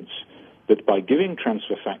evidence that by giving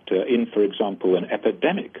transfer factor in, for example, an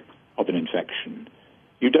epidemic of an infection,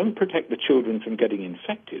 you don't protect the children from getting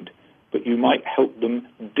infected, but you might help them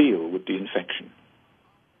deal with the infection.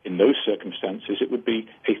 In those circumstances, it would be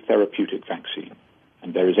a therapeutic vaccine.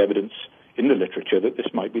 And there is evidence in the literature that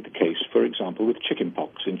this might be the case, for example, with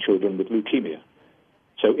chickenpox in children with leukemia.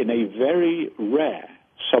 So in a very rare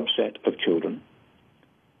subset of children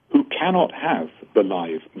who cannot have the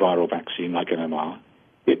live viral vaccine like MMR,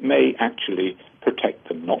 it may actually protect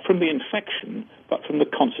them, not from the infection, but from the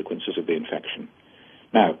consequences of the infection.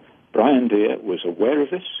 Now, Brian Deere was aware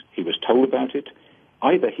of this. He was told about it.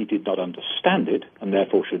 Either he did not understand it and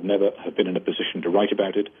therefore should never have been in a position to write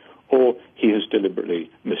about it, or he has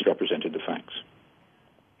deliberately misrepresented the facts.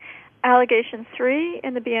 Allegation 3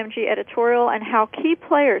 in the BMG editorial, and how key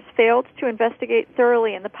players failed to investigate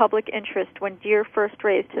thoroughly in the public interest when Deere first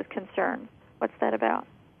raised his concern. What's that about?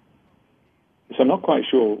 So I'm not quite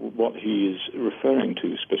sure what he is referring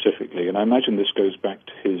to specifically, and I imagine this goes back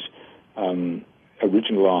to his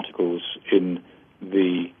original articles in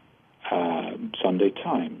the Sunday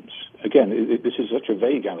Times. Again, this is such a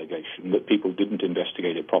vague allegation that people didn't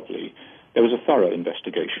investigate it properly. There was a thorough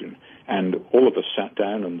investigation, and all of us sat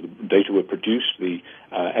down and the data were produced. The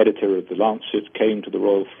editor of the Lancet came to the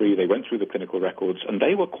Royal Free. They went through the clinical records, and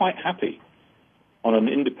they were quite happy on an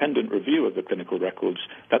independent review of the clinical records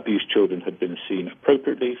that these children had been seen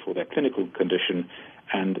appropriately for their clinical condition,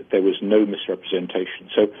 and there was no misrepresentation.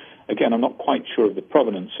 So, again, I'm not quite sure of the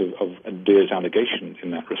provenance of Deere's allegation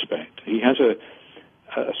in that respect. He has a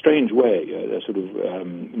strange way, a sort of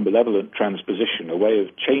malevolent transposition, a way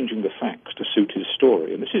of changing the facts to suit his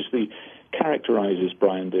story. And this characterizes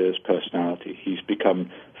Brian Deere's personality. He's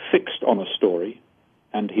become fixed on a story,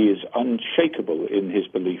 and he is unshakable in his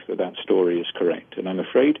belief that that story is correct. And I'm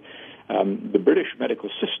afraid The British medical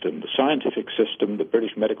system, the scientific system, the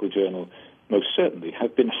British Medical Journal, most certainly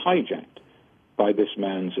have been hijacked by this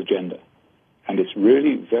man's agenda. And it's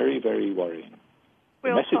really very, very worrying.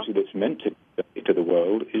 The message that it's meant to say to the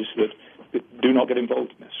world is that do not get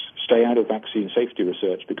involved in this. Stay out of vaccine safety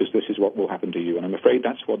research because this is what will happen to you. And I'm afraid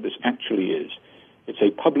that's what this actually is. It's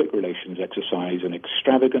a public relations exercise, an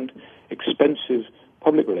extravagant, expensive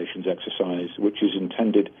public relations exercise which is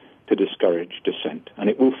intended to discourage dissent. And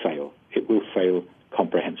it will fail. It will fail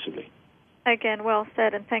comprehensively. Again, well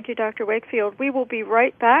said, and thank you, Dr. Wakefield. We will be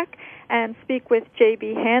right back and speak with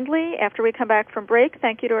J.B. Handley after we come back from break.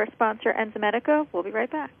 Thank you to our sponsor, Enzymedica. We'll be right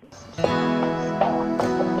back.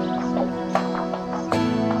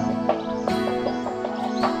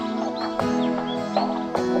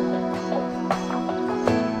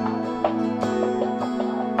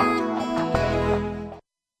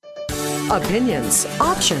 Opinions,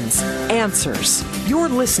 options, answers. You're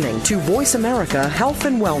listening to Voice America Health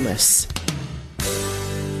and Wellness.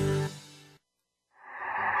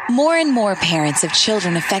 More and more parents of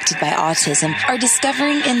children affected by autism are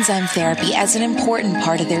discovering enzyme therapy as an important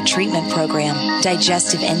part of their treatment program.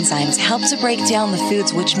 Digestive enzymes help to break down the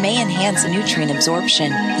foods which may enhance nutrient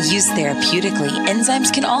absorption. Used therapeutically,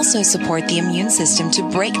 enzymes can also support the immune system to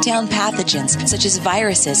break down pathogens such as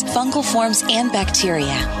viruses, fungal forms, and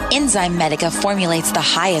bacteria. Enzymedica formulates the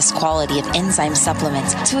highest quality of enzyme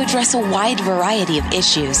supplements to address a wide variety of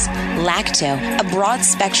issues. Lacto, a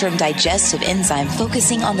broad-spectrum digestive enzyme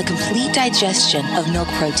focusing on the complete digestion of milk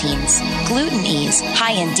proteins. Gluten Ease,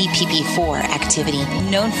 high in DPP4 activity,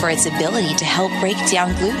 known for its ability to help break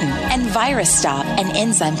down gluten. And Virus Stop, an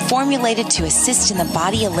enzyme formulated to assist in the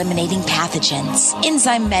body eliminating pathogens.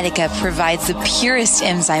 Enzymedica provides the purest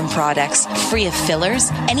enzyme products, free of fillers,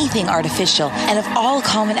 anything artificial, and of all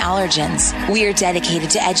common allergens. We are dedicated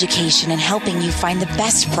to education and helping you find the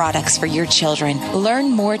best products for your children. Learn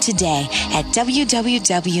more today at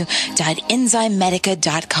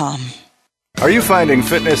www.enzymedica.com. Are you finding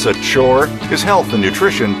fitness a chore? Is health and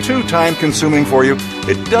nutrition too time-consuming for you?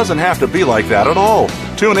 It doesn't have to be like that at all.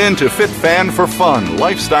 Tune in to Fit Fan for Fun,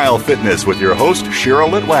 Lifestyle Fitness with your host, Shira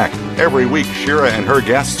Litwack. Every week, Shira and her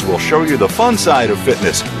guests will show you the fun side of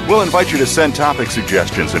fitness. We'll invite you to send topic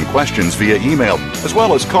suggestions and questions via email, as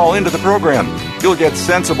well as call into the program. You'll get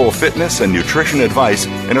sensible fitness and nutrition advice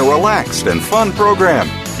in a relaxed and fun program.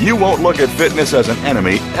 You won't look at fitness as an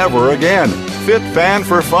enemy ever again. Fit Fan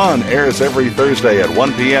for Fun airs every Thursday at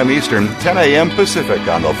 1 p.m. Eastern, 10 a.m. Pacific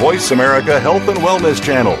on the Voice America Health and Wellness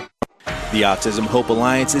Channel. The Autism Hope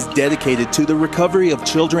Alliance is dedicated to the recovery of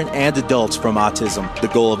children and adults from autism. The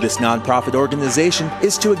goal of this nonprofit organization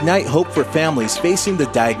is to ignite hope for families facing the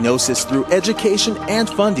diagnosis through education and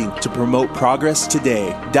funding to promote progress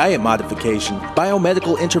today. Diet modification,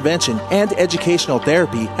 biomedical intervention, and educational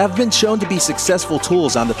therapy have been shown to be successful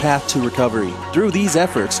tools on the path to recovery. Through these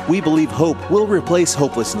efforts, we believe hope will replace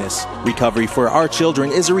hopelessness. Recovery for our children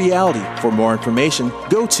is a reality. For more information,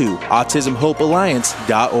 go to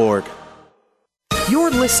autismhopealliance.org.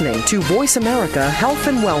 You're listening to Voice America Health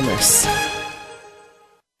and Wellness.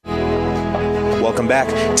 Welcome back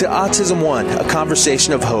to Autism One, a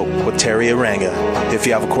conversation of hope with Teri Aranga. If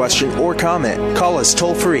you have a question or comment, call us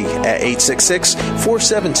toll-free at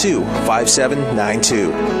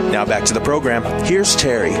 866-472-5792. Now back to the program. Here's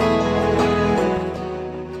Teri.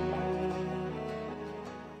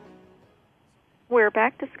 We're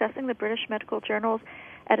back discussing the British Medical Journal's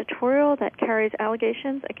editorial that carries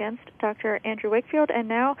allegations against Dr. Andrew Wakefield. And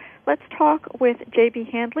now let's talk with J.B.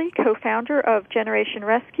 Handley, co-founder of Generation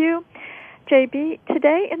Rescue. J.B.,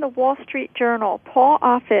 today in the Wall Street Journal, Paul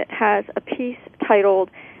Offit has a piece titled,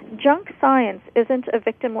 "Junk Science Isn't a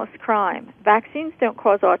Victimless Crime. Vaccines don't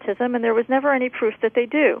cause autism, and there was never any proof that they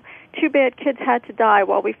do. Too bad kids had to die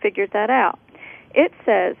while we figured that out." It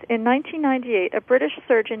says, in 1998, a British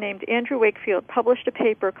surgeon named Andrew Wakefield published a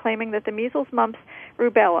paper claiming that the measles, mumps,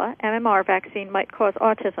 rubella, MMR vaccine might cause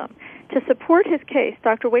autism. To support his case,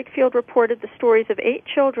 Dr. Wakefield reported the stories of 8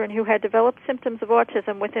 children who had developed symptoms of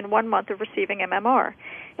autism within 1 month of receiving MMR.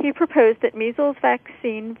 He proposed that measles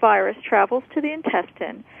vaccine virus travels to the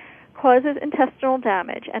intestine, causes intestinal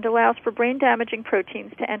damage, and allows for brain-damaging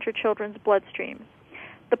proteins to enter children's bloodstreams.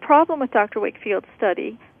 The problem with Dr. Wakefield's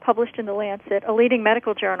study, published in The Lancet, a leading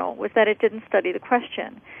medical journal, was that it didn't study the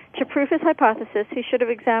question. To prove his hypothesis, he should have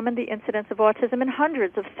examined the incidence of autism in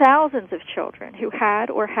hundreds of thousands of children who had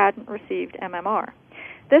or hadn't received MMR.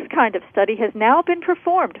 This kind of study has now been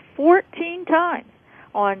performed 14 times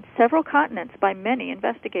on several continents by many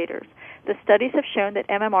investigators. The studies have shown that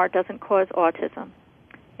MMR doesn't cause autism.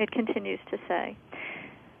 It continues to say,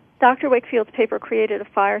 Dr. Wakefield's paper created a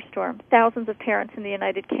firestorm. Thousands of parents in the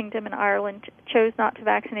United Kingdom and Ireland chose not to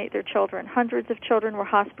vaccinate their children. Hundreds of children were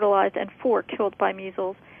hospitalized and 4 killed by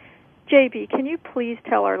measles. JB, can you please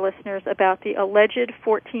tell our listeners about the alleged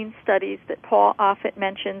 14 studies that Paul Offit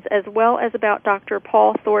mentions, as well as about Dr.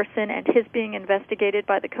 Paul Thorsen and his being investigated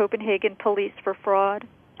by the Copenhagen police for fraud?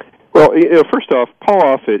 Well, first off, Paul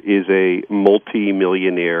Offit is a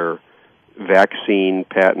multi-millionaire vaccine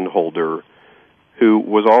patent holder who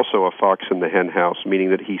was also a fox in the hen house,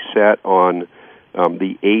 meaning that he sat on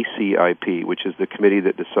the ACIP, which is the committee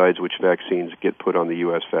that decides which vaccines get put on the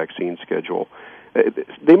U.S. vaccine schedule.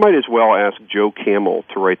 They might as well ask Joe Camel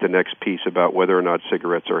to write the next piece about whether or not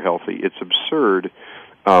cigarettes are healthy. It's absurd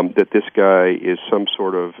that this guy is some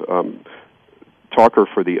sort of talker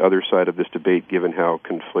for the other side of this debate, given how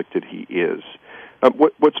conflicted he is.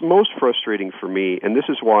 What's most frustrating for me, and this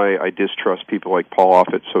is why I distrust people like Paul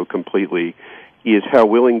Offit so completely, is how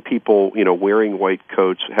willing people, wearing white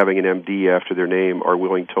coats, having an MD after their name, are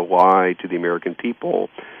willing to lie to the American people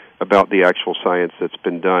about the actual science that's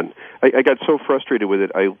been done. I got so frustrated with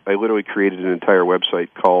it, I literally created an entire website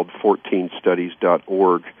called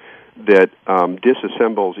 14studies.org that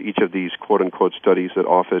disassembles each of these quote-unquote studies that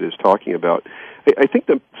Offit is talking about. I think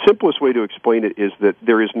the simplest way to explain it is that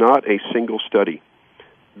there is not a single study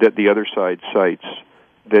that the other side cites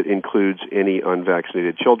that includes any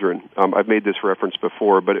unvaccinated children. I've made this reference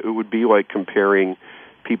before, but it would be like comparing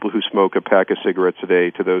people who smoke a pack of cigarettes a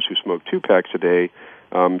day to those who smoke 2 packs a day,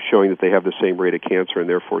 showing that they have the same rate of cancer and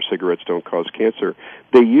therefore cigarettes don't cause cancer.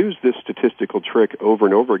 They use this statistical trick over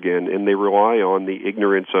and over again, and they rely on the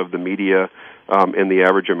ignorance of the media and the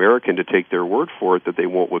average American to take their word for it that they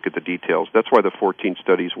won't look at the details. That's why the 14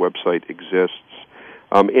 Studies website exists.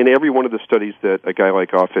 And every one of the studies that a guy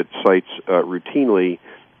like Offit cites routinely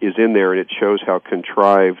is in there, and it shows how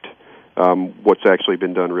contrived what's actually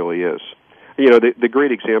been done really is. The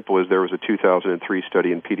great example is there was a 2003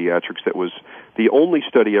 study in pediatrics that was the only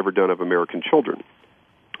study ever done of American children.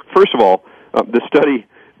 First of all, the study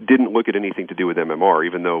didn't look at anything to do with MMR,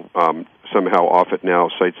 even though somehow Offit now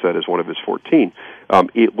cites that as one of his 14.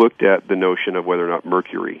 It looked at the notion of whether or not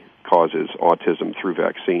mercury causes autism through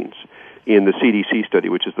vaccines. In the CDC study,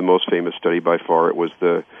 which is the most famous study by far, it was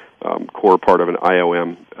the core part of an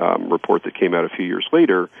IOM report that came out a few years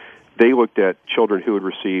later. They looked at children who had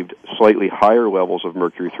received slightly higher levels of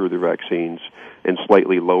mercury through their vaccines and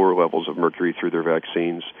slightly lower levels of mercury through their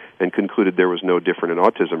vaccines and concluded there was no difference in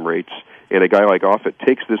autism rates. And a guy like Offit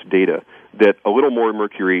takes this data that a little more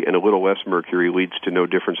mercury and a little less mercury leads to no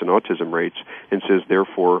difference in autism rates and says,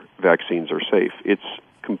 therefore, vaccines are safe. It's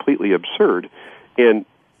completely absurd. And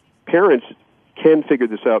parents can figure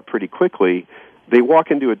this out pretty quickly. They walk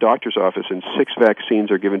into a doctor's office and 6 vaccines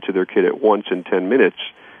are given to their kid at once in 10 minutes.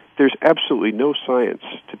 There's absolutely no science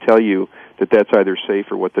to tell you that that's either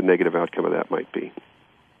safe or what the negative outcome of that might be.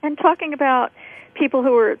 And talking about people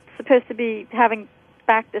who are supposed to be having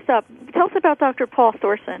backed this up, tell us about Dr. Paul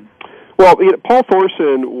Thorsen. Well, Paul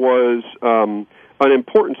Thorsen was an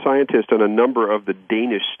important scientist on a number of the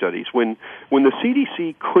Danish studies. When the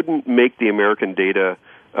CDC couldn't make the American data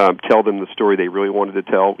tell them the story they really wanted to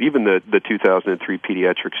tell, even the 2003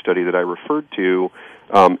 pediatric study that I referred to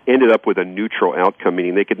ended up with a neutral outcome,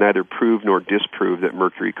 meaning they could neither prove nor disprove that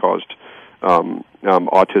mercury caused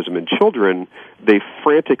autism in children. They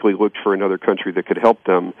frantically looked for another country that could help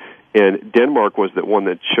them, and Denmark was the one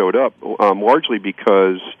that showed up, largely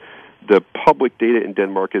because the public data in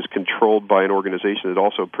Denmark is controlled by an organization that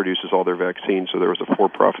also produces all their vaccines, so there was a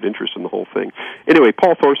for-profit interest in the whole thing. Anyway,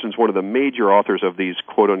 Paul Thorsen is one of the major authors of these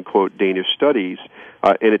quote-unquote Danish studies,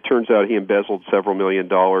 and it turns out he embezzled several $1 million.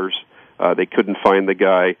 They couldn't find the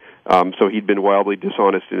guy, so he'd been wildly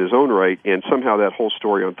dishonest in his own right, and somehow that whole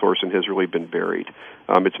story on Thorsen has really been buried.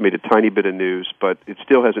 It's made a tiny bit of news, but it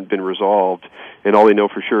still hasn't been resolved, and all they know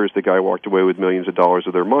for sure is the guy walked away with millions of dollars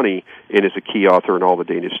of their money and is a key author in all the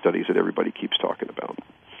Danish studies that everybody keeps talking about.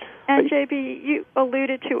 And, JB, you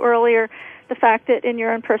alluded to earlier the fact that, in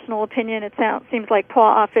your own personal opinion, it seems like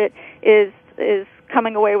Paul Offit is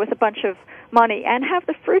coming away with a bunch of money. And have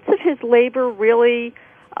the fruits of his labor really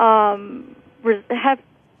has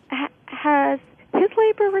his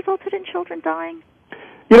labor resulted in children dying?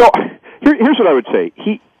 Here's what I would say.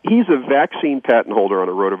 He's a vaccine patent holder on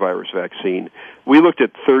a rotavirus vaccine. We looked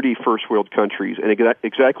at 30 first-world countries, and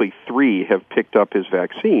exactly 3 have picked up his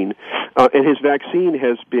vaccine. And his vaccine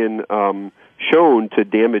has been shown to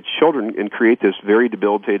damage children and create this very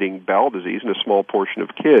debilitating bowel disease in a small portion of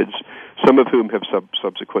kids, some of whom have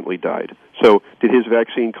subsequently died. So did his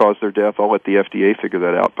vaccine cause their death? I'll let the FDA figure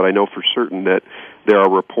that out, but I know for certain that there are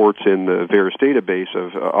reports in the VAERS database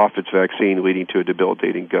of Offit's vaccine leading to a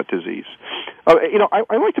debilitating gut disease. I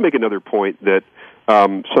like to make another point that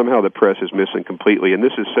somehow the press is missing completely, and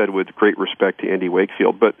this is said with great respect to Andy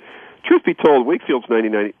Wakefield, but truth be told, Wakefield's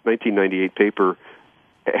 1998 paper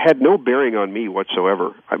had no bearing on me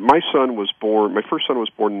whatsoever. My first son was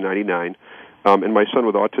born in 99, and my son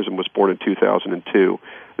with autism was born in 2002.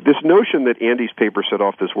 This notion that Andy's paper set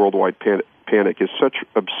off this worldwide panic is such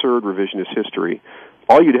absurd revisionist history.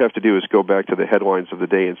 All you'd have to do is go back to the headlines of the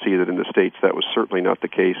day and see that in the States that was certainly not the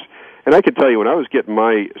case. And I can tell you, when I was getting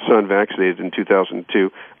my son vaccinated in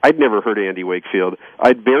 2002, I'd never heard of Andy Wakefield.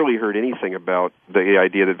 I'd barely heard anything about the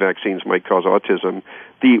idea that vaccines might cause autism.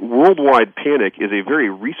 The worldwide panic is a very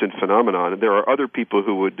recent phenomenon, and there are other people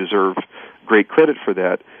who would deserve great credit for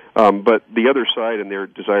that. But the other side, and their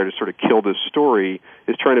desire to sort of kill this story,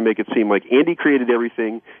 is trying to make it seem like Andy created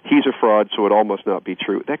everything, he's a fraud, so it all must not be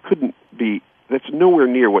true. That couldn't be. That's nowhere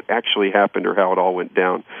near what actually happened or how it all went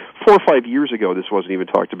down. 4 or 5 years ago, this wasn't even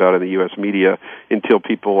talked about in the U.S. media until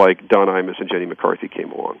people like Don Imus and Jenny McCarthy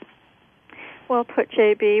came along. Well put,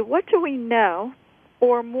 J.B. What do we know,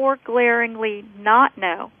 or more glaringly not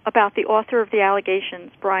know, about the author of the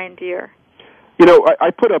allegations, Brian Deer?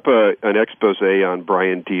 I put up an expose on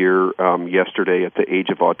Brian Deer yesterday at the Age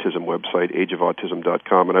of Autism website,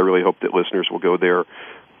 ageofautism.com, and I really hope that listeners will go there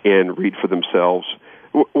and read for themselves.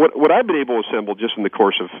 What I've been able to assemble just in the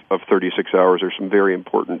course of 36 hours are some very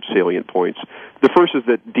important salient points. The first is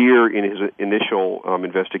that Deer, in his initial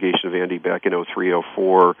investigation of Andy back in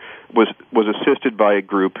 2003-04, was assisted by a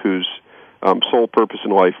group whose sole purpose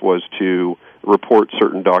in life was to report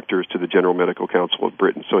certain doctors to the General Medical Council of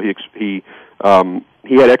Britain. So he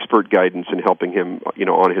had expert guidance in helping him,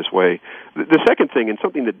 on his way. The second thing, and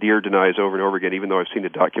something that Deer denies over and over again, even though I've seen a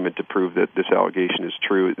document to prove that this allegation is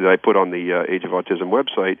true, that I put on the Age of Autism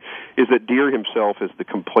website, is that Deer himself is the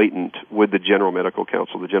complainant with the General Medical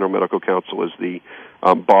Council. The General Medical Council is the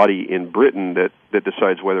body in Britain that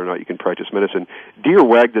decides whether or not you can practice medicine. Deer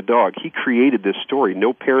wagged the dog. He created this story.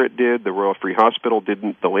 No parent did. The Royal Free Hospital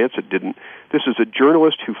didn't. The Lancet didn't. This is a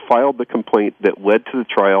journalist who filed the complaint that led to the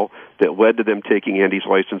trial, that led to them taking Andy's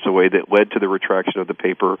license away, that led to the retraction of the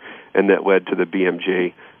paper, and that led to the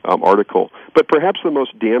BMJ article. But perhaps the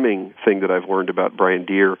most damning thing that I've learned about Brian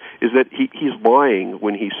Deer is that he's lying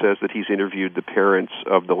when he says that he's interviewed the parents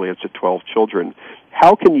of the Lancet 12 children.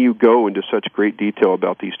 How can you go into such great detail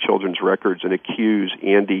about these children's records and accuse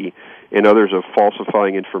Andy and others of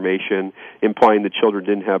falsifying information, implying the children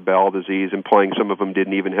didn't have bowel disease, implying some of them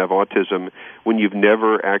didn't even have autism, when you've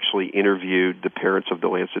never actually interviewed the parents of the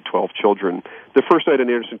Lancet 12 children? The first night on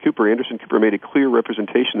Anderson Cooper made a clear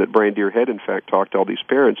representation that Brian Deer had, in fact, talked to all these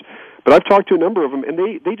parents. But I've talked to a number of them, and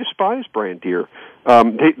they despise Brian Deer.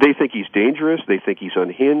 They think he's dangerous, they think he's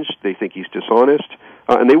unhinged, they think he's dishonest,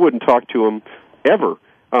 and they wouldn't talk to him ever.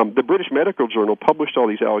 The British Medical Journal published all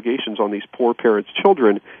these allegations on these poor parents'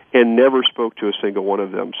 children and never spoke to a single one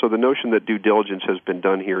of them. So the notion that due diligence has been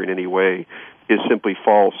done here in any way is simply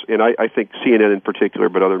false. And I think CNN in particular,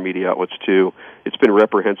 but other media outlets too, it's been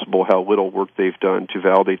reprehensible how little work they've done to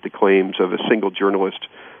validate the claims of a single journalist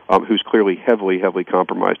who's clearly heavily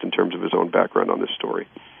compromised in terms of his own background on this story.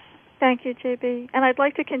 Thank you, JB. And I'd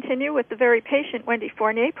like to continue with the very patient Wendy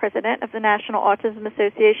Fournier, president of the National Autism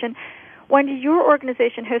Association. Wendy, your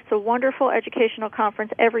organization hosts a wonderful educational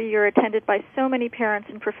conference every year attended by so many parents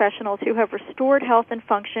and professionals who have restored health and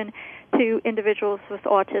function to individuals with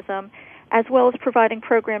autism, as well as providing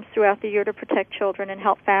programs throughout the year to protect children and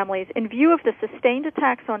help families. In view of the sustained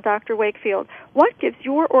attacks on Dr. Wakefield, what gives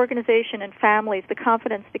your organization and families the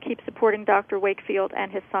confidence to keep supporting Dr. Wakefield and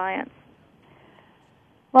his science?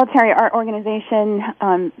 Well, Teri, our organization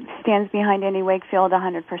stands behind Andy Wakefield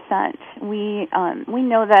 100%. We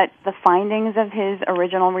know that the findings of his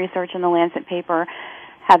original research in the Lancet paper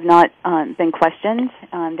have not been questioned.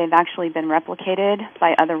 They've actually been replicated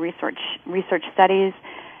by other research studies.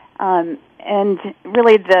 And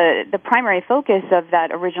really the primary focus of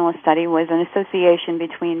that original study was an association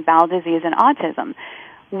between bowel disease and autism.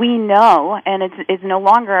 We know, and it's no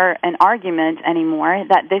longer an argument anymore,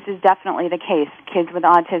 that this is definitely the case. Kids with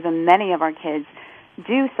autism, many of our kids,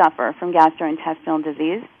 do suffer from gastrointestinal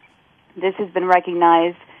disease. This has been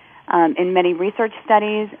recognized in many research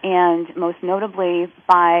studies, and most notably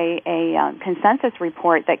by a consensus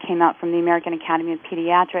report that came out from the American Academy of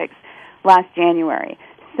Pediatrics last January.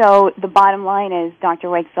 So the bottom line is Dr.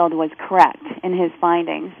 Wakefield was correct in his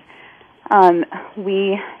findings.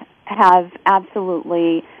 We have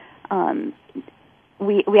absolutely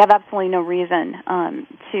we have absolutely no reason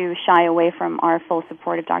to shy away from our full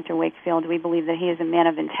support of Dr. Wakefield. We believe that he is a man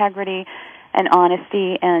of integrity and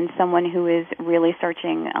honesty and someone who is really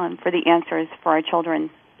searching for the answers for our children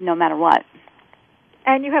no matter what.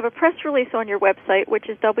 And you have a press release on your website, which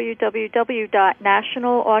is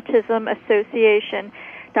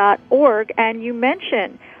www.nationalautismassociation.org, and you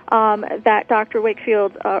mention that Dr.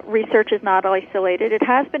 Wakefield's research is not isolated. It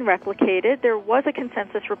has been replicated. There was a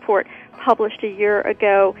consensus report published a year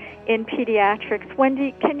ago in Pediatrics.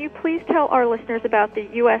 Wendy, can you please tell our listeners about the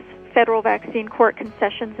U.S. Federal Vaccine Court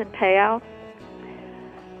concessions and payouts?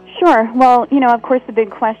 Sure. Well, of course, the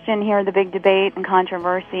big question here, the big debate and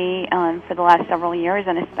controversy for the last several years,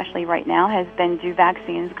 and especially right now, has been, do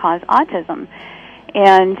vaccines cause autism?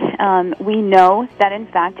 And we know that, in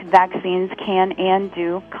fact, vaccines can and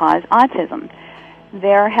do cause autism.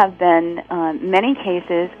 There have been many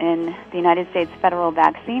cases in the United States Federal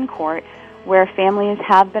Vaccine Court where families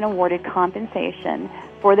have been awarded compensation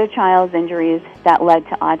for their child's injuries that led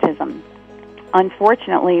to autism.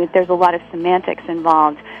 Unfortunately, there's a lot of semantics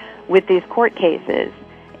involved with these court cases,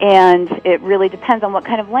 and it really depends on what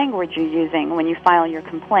kind of language you're using when you file your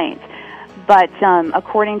complaint. But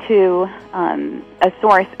according to a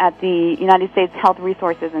source at the United States Health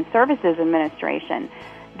Resources and Services Administration,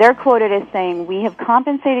 they're quoted as saying, "We have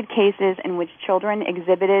compensated cases in which children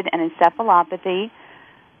exhibited an encephalopathy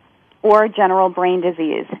or general brain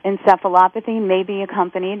disease. Encephalopathy may be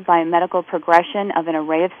accompanied by a medical progression of an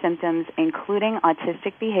array of symptoms, including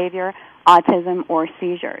autistic behavior, autism, or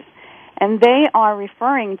seizures." And they are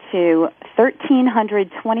referring to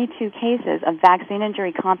 1,322 cases of vaccine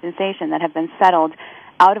injury compensation that have been settled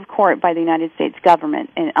out of court by the United States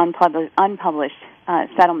government in unpublished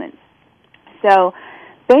settlements. So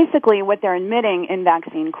basically what they're admitting in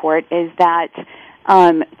vaccine court is that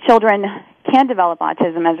children can develop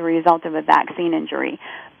autism as a result of a vaccine injury,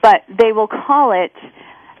 but they will call it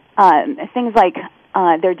things like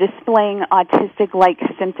they're displaying autistic-like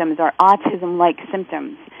symptoms or autism-like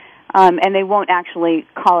symptoms. And they won't actually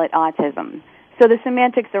call it autism. So the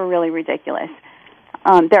semantics are really ridiculous.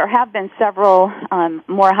 There have been several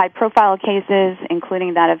more high-profile cases,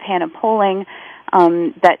 including that of Hannah Poling,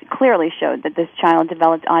 that clearly showed that this child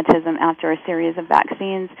developed autism after a series of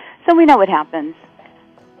vaccines. So we know what happens.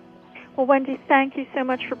 Well, Wendy, thank you so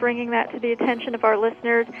much for bringing that to the attention of our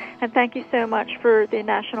listeners, and thank you so much for the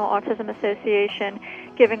National Autism Association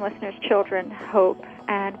giving listeners' children hope.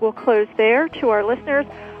 And we'll close there. To our listeners,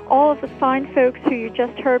 all of the fine folks who you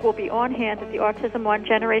just heard will be on hand at the Autism One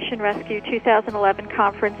Generation Rescue 2011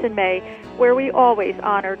 conference in May, where we always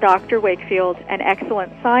honor Dr. Wakefield, an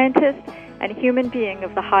excellent scientist and human being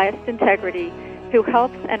of the highest integrity who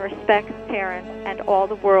helps and respects parents and all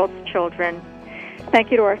the world's children.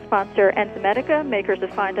 Thank you to our sponsor, Enzymedica, makers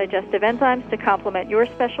of fine digestive enzymes to complement your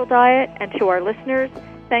special diet. And to our listeners,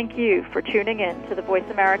 thank you for tuning in to the Voice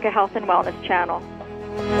America Health and Wellness channel.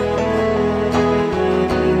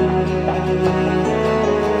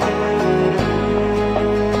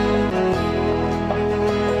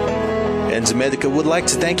 Enzymedica would like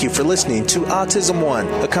to thank you for listening to Autism One,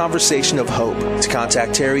 a conversation of hope. To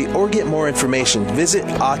contact Teri or get more information, visit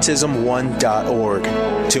autism1.org.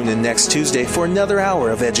 Tune in next Tuesday for another hour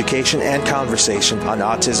of education and conversation on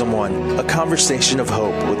Autism One, a conversation of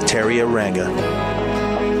hope with Teri Aranga.